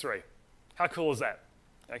from S3. How cool is that?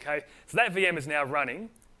 Okay, so that VM is now running,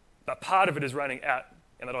 but part of it is running out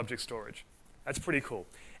in that object storage. That's pretty cool.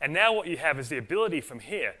 And now what you have is the ability from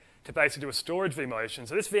here to basically do a storage vMotion.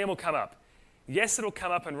 So this VM will come up. Yes, it'll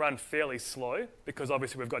come up and run fairly slow because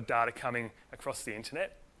obviously we've got data coming across the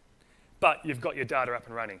internet, but you've got your data up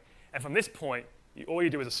and running. And from this point, all you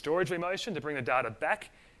do is a storage vMotion to bring the data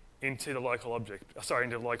back into the local into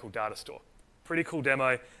the local data store. Pretty cool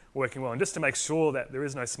demo, working well. And just to make sure that there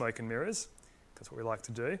is no smoke and mirrors, that's what we like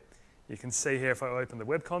to do, you can see here if I open the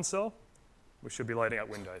web console, we should be loading up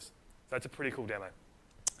Windows. So that's a pretty cool demo.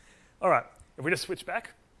 All right, if we just switch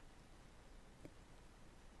back.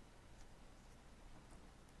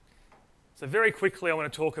 So very quickly, I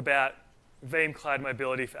want to talk about Veeam Cloud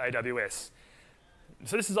Mobility for AWS.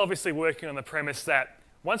 So this is obviously working on the premise that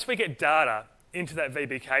once we get data into that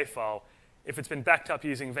VBK file, if it's been backed up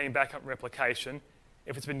using Veeam Backup Replication,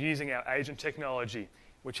 if it's been using our agent technology,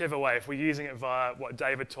 whichever way, if we're using it via what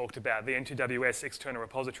David talked about, the N2WS external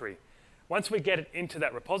repository, once we get it into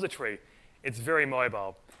that repository, it's very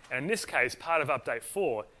mobile. And in this case, part of Update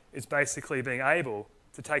 4 is basically being able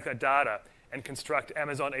to take that data and construct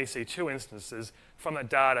Amazon EC2 instances from that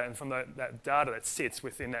data and from that data that sits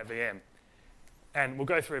within that VM. And we'll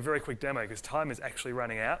go through a very quick demo because time is actually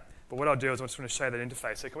running out. But what I'll do is I just want to show that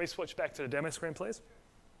interface. So can we switch back to the demo screen, please?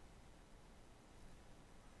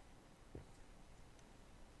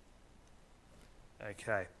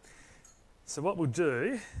 Okay. So what we'll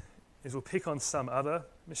do is we'll pick on some other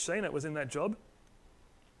machine that was in that job.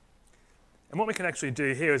 And what we can actually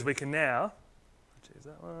do here is we can now, choose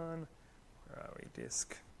that one, where are we,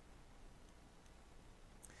 disk.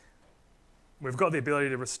 We've got the ability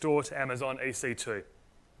to restore to Amazon EC2.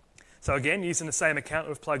 So again, using the same account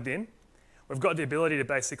we've plugged in, we've got the ability to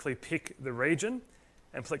basically pick the region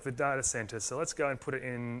and pick the data center. So let's go and put it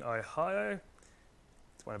in Ohio.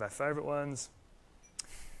 It's one of our favorite ones.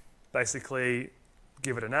 Basically,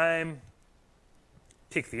 give it a name,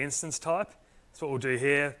 pick the instance type. That's what we'll do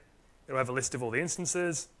here. It'll have a list of all the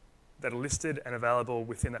instances that are listed and available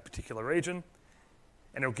within that particular region.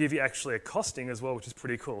 And it'll give you actually a costing as well, which is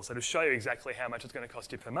pretty cool. So to show you exactly how much it's going to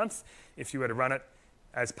cost you per month, if you were to run it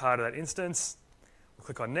as part of that instance, we'll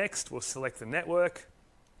click on Next, we'll select the network.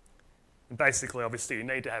 And basically, obviously, you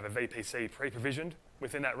need to have a VPC pre-provisioned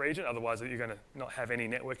within that region, otherwise you're going to not have any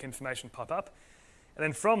network information pop up. And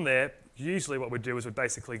then from there, usually what we'd do is we'd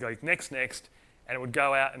basically go next, and it would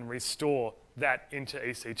go out and restore that into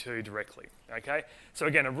EC2 directly. Okay? So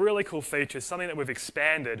again, a really cool feature, something that we've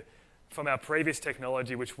expanded from our previous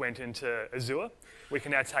technology, which went into Azure. We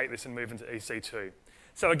can now take this and move into EC2.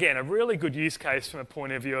 So again, a really good use case from a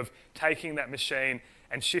point of view of taking that machine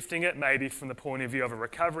and shifting it, maybe from the point of view of a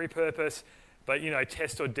recovery purpose, but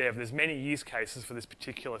test or dev. There's many use cases for this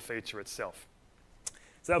particular feature itself.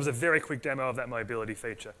 So that was a very quick demo of that mobility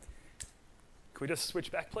feature. Can we just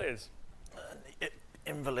switch back, please?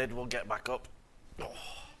 Invalid will get back up. Oh,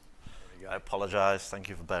 I apologise. Thank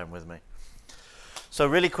you for bearing with me. So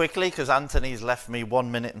really quickly, because Anthony's left me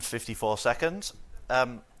 1 minute and 54 seconds,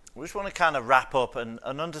 we just want to kind of wrap up and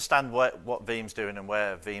understand what Veeam's doing and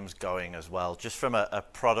where Veeam's going as well, just from a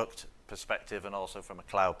product perspective and also from a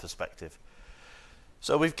cloud perspective.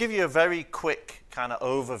 So we've given you a very quick kind of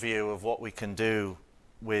overview of what we can do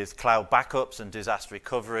with cloud backups and disaster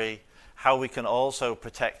recovery, how we can also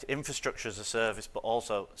protect infrastructure as a service, but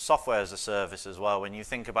also software as a service as well. When you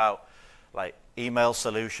think about like email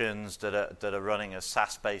solutions that are running as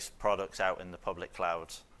SaaS-based products out in the public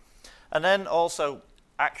clouds. And then also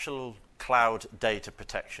actual cloud data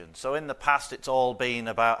protection. So in the past, it's all been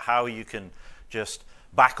about how you can just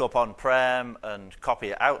back up on-prem and copy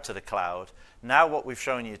it out to the cloud. Now what we've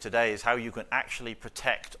shown you today is how you can actually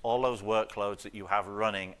protect all those workloads that you have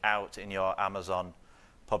running out in your Amazon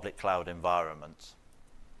public cloud environments.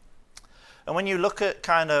 And when you look at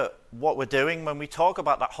kind of what we're doing, when we talk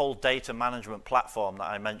about that whole data management platform that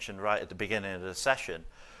I mentioned right at the beginning of the session,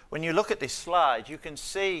 when you look at this slide, you can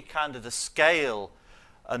see kind of the scale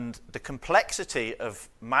and the complexity of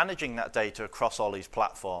managing that data across all these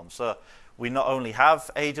platforms. So we not only have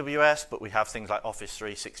AWS, but we have things like Office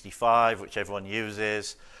 365, which everyone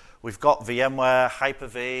uses. We've got VMware,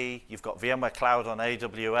 Hyper-V, you've got VMware Cloud on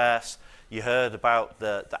AWS. You heard about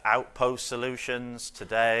the Outpost solutions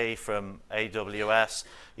today from AWS,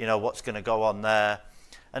 what's going to go on there.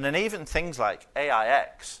 And then even things like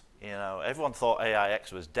AIX, everyone thought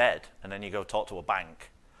AIX was dead, and then you go talk to a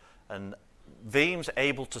bank. And Veeam's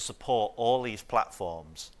able to support all these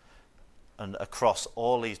platforms and across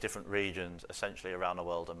all these different regions, essentially around the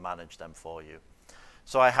world, and manage them for you.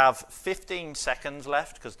 So I have 15 seconds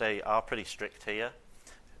left, because they are pretty strict here.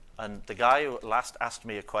 And the guy who last asked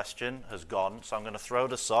me a question has gone, so I'm going to throw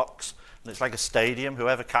the socks. And it's like a stadium.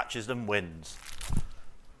 Whoever catches them wins.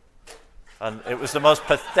 And it was the most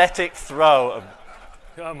pathetic throw.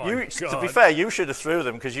 Oh my God. To be fair, you should have threw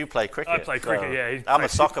them because you play cricket. I play cricket, yeah. I'm a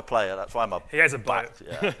soccer player. That's why I'm a He has a boat.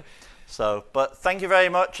 Yeah. So, but thank you very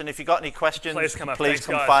much. And if you've got any questions, Please come up. please Thanks,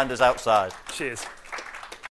 come guys. find us outside. Cheers.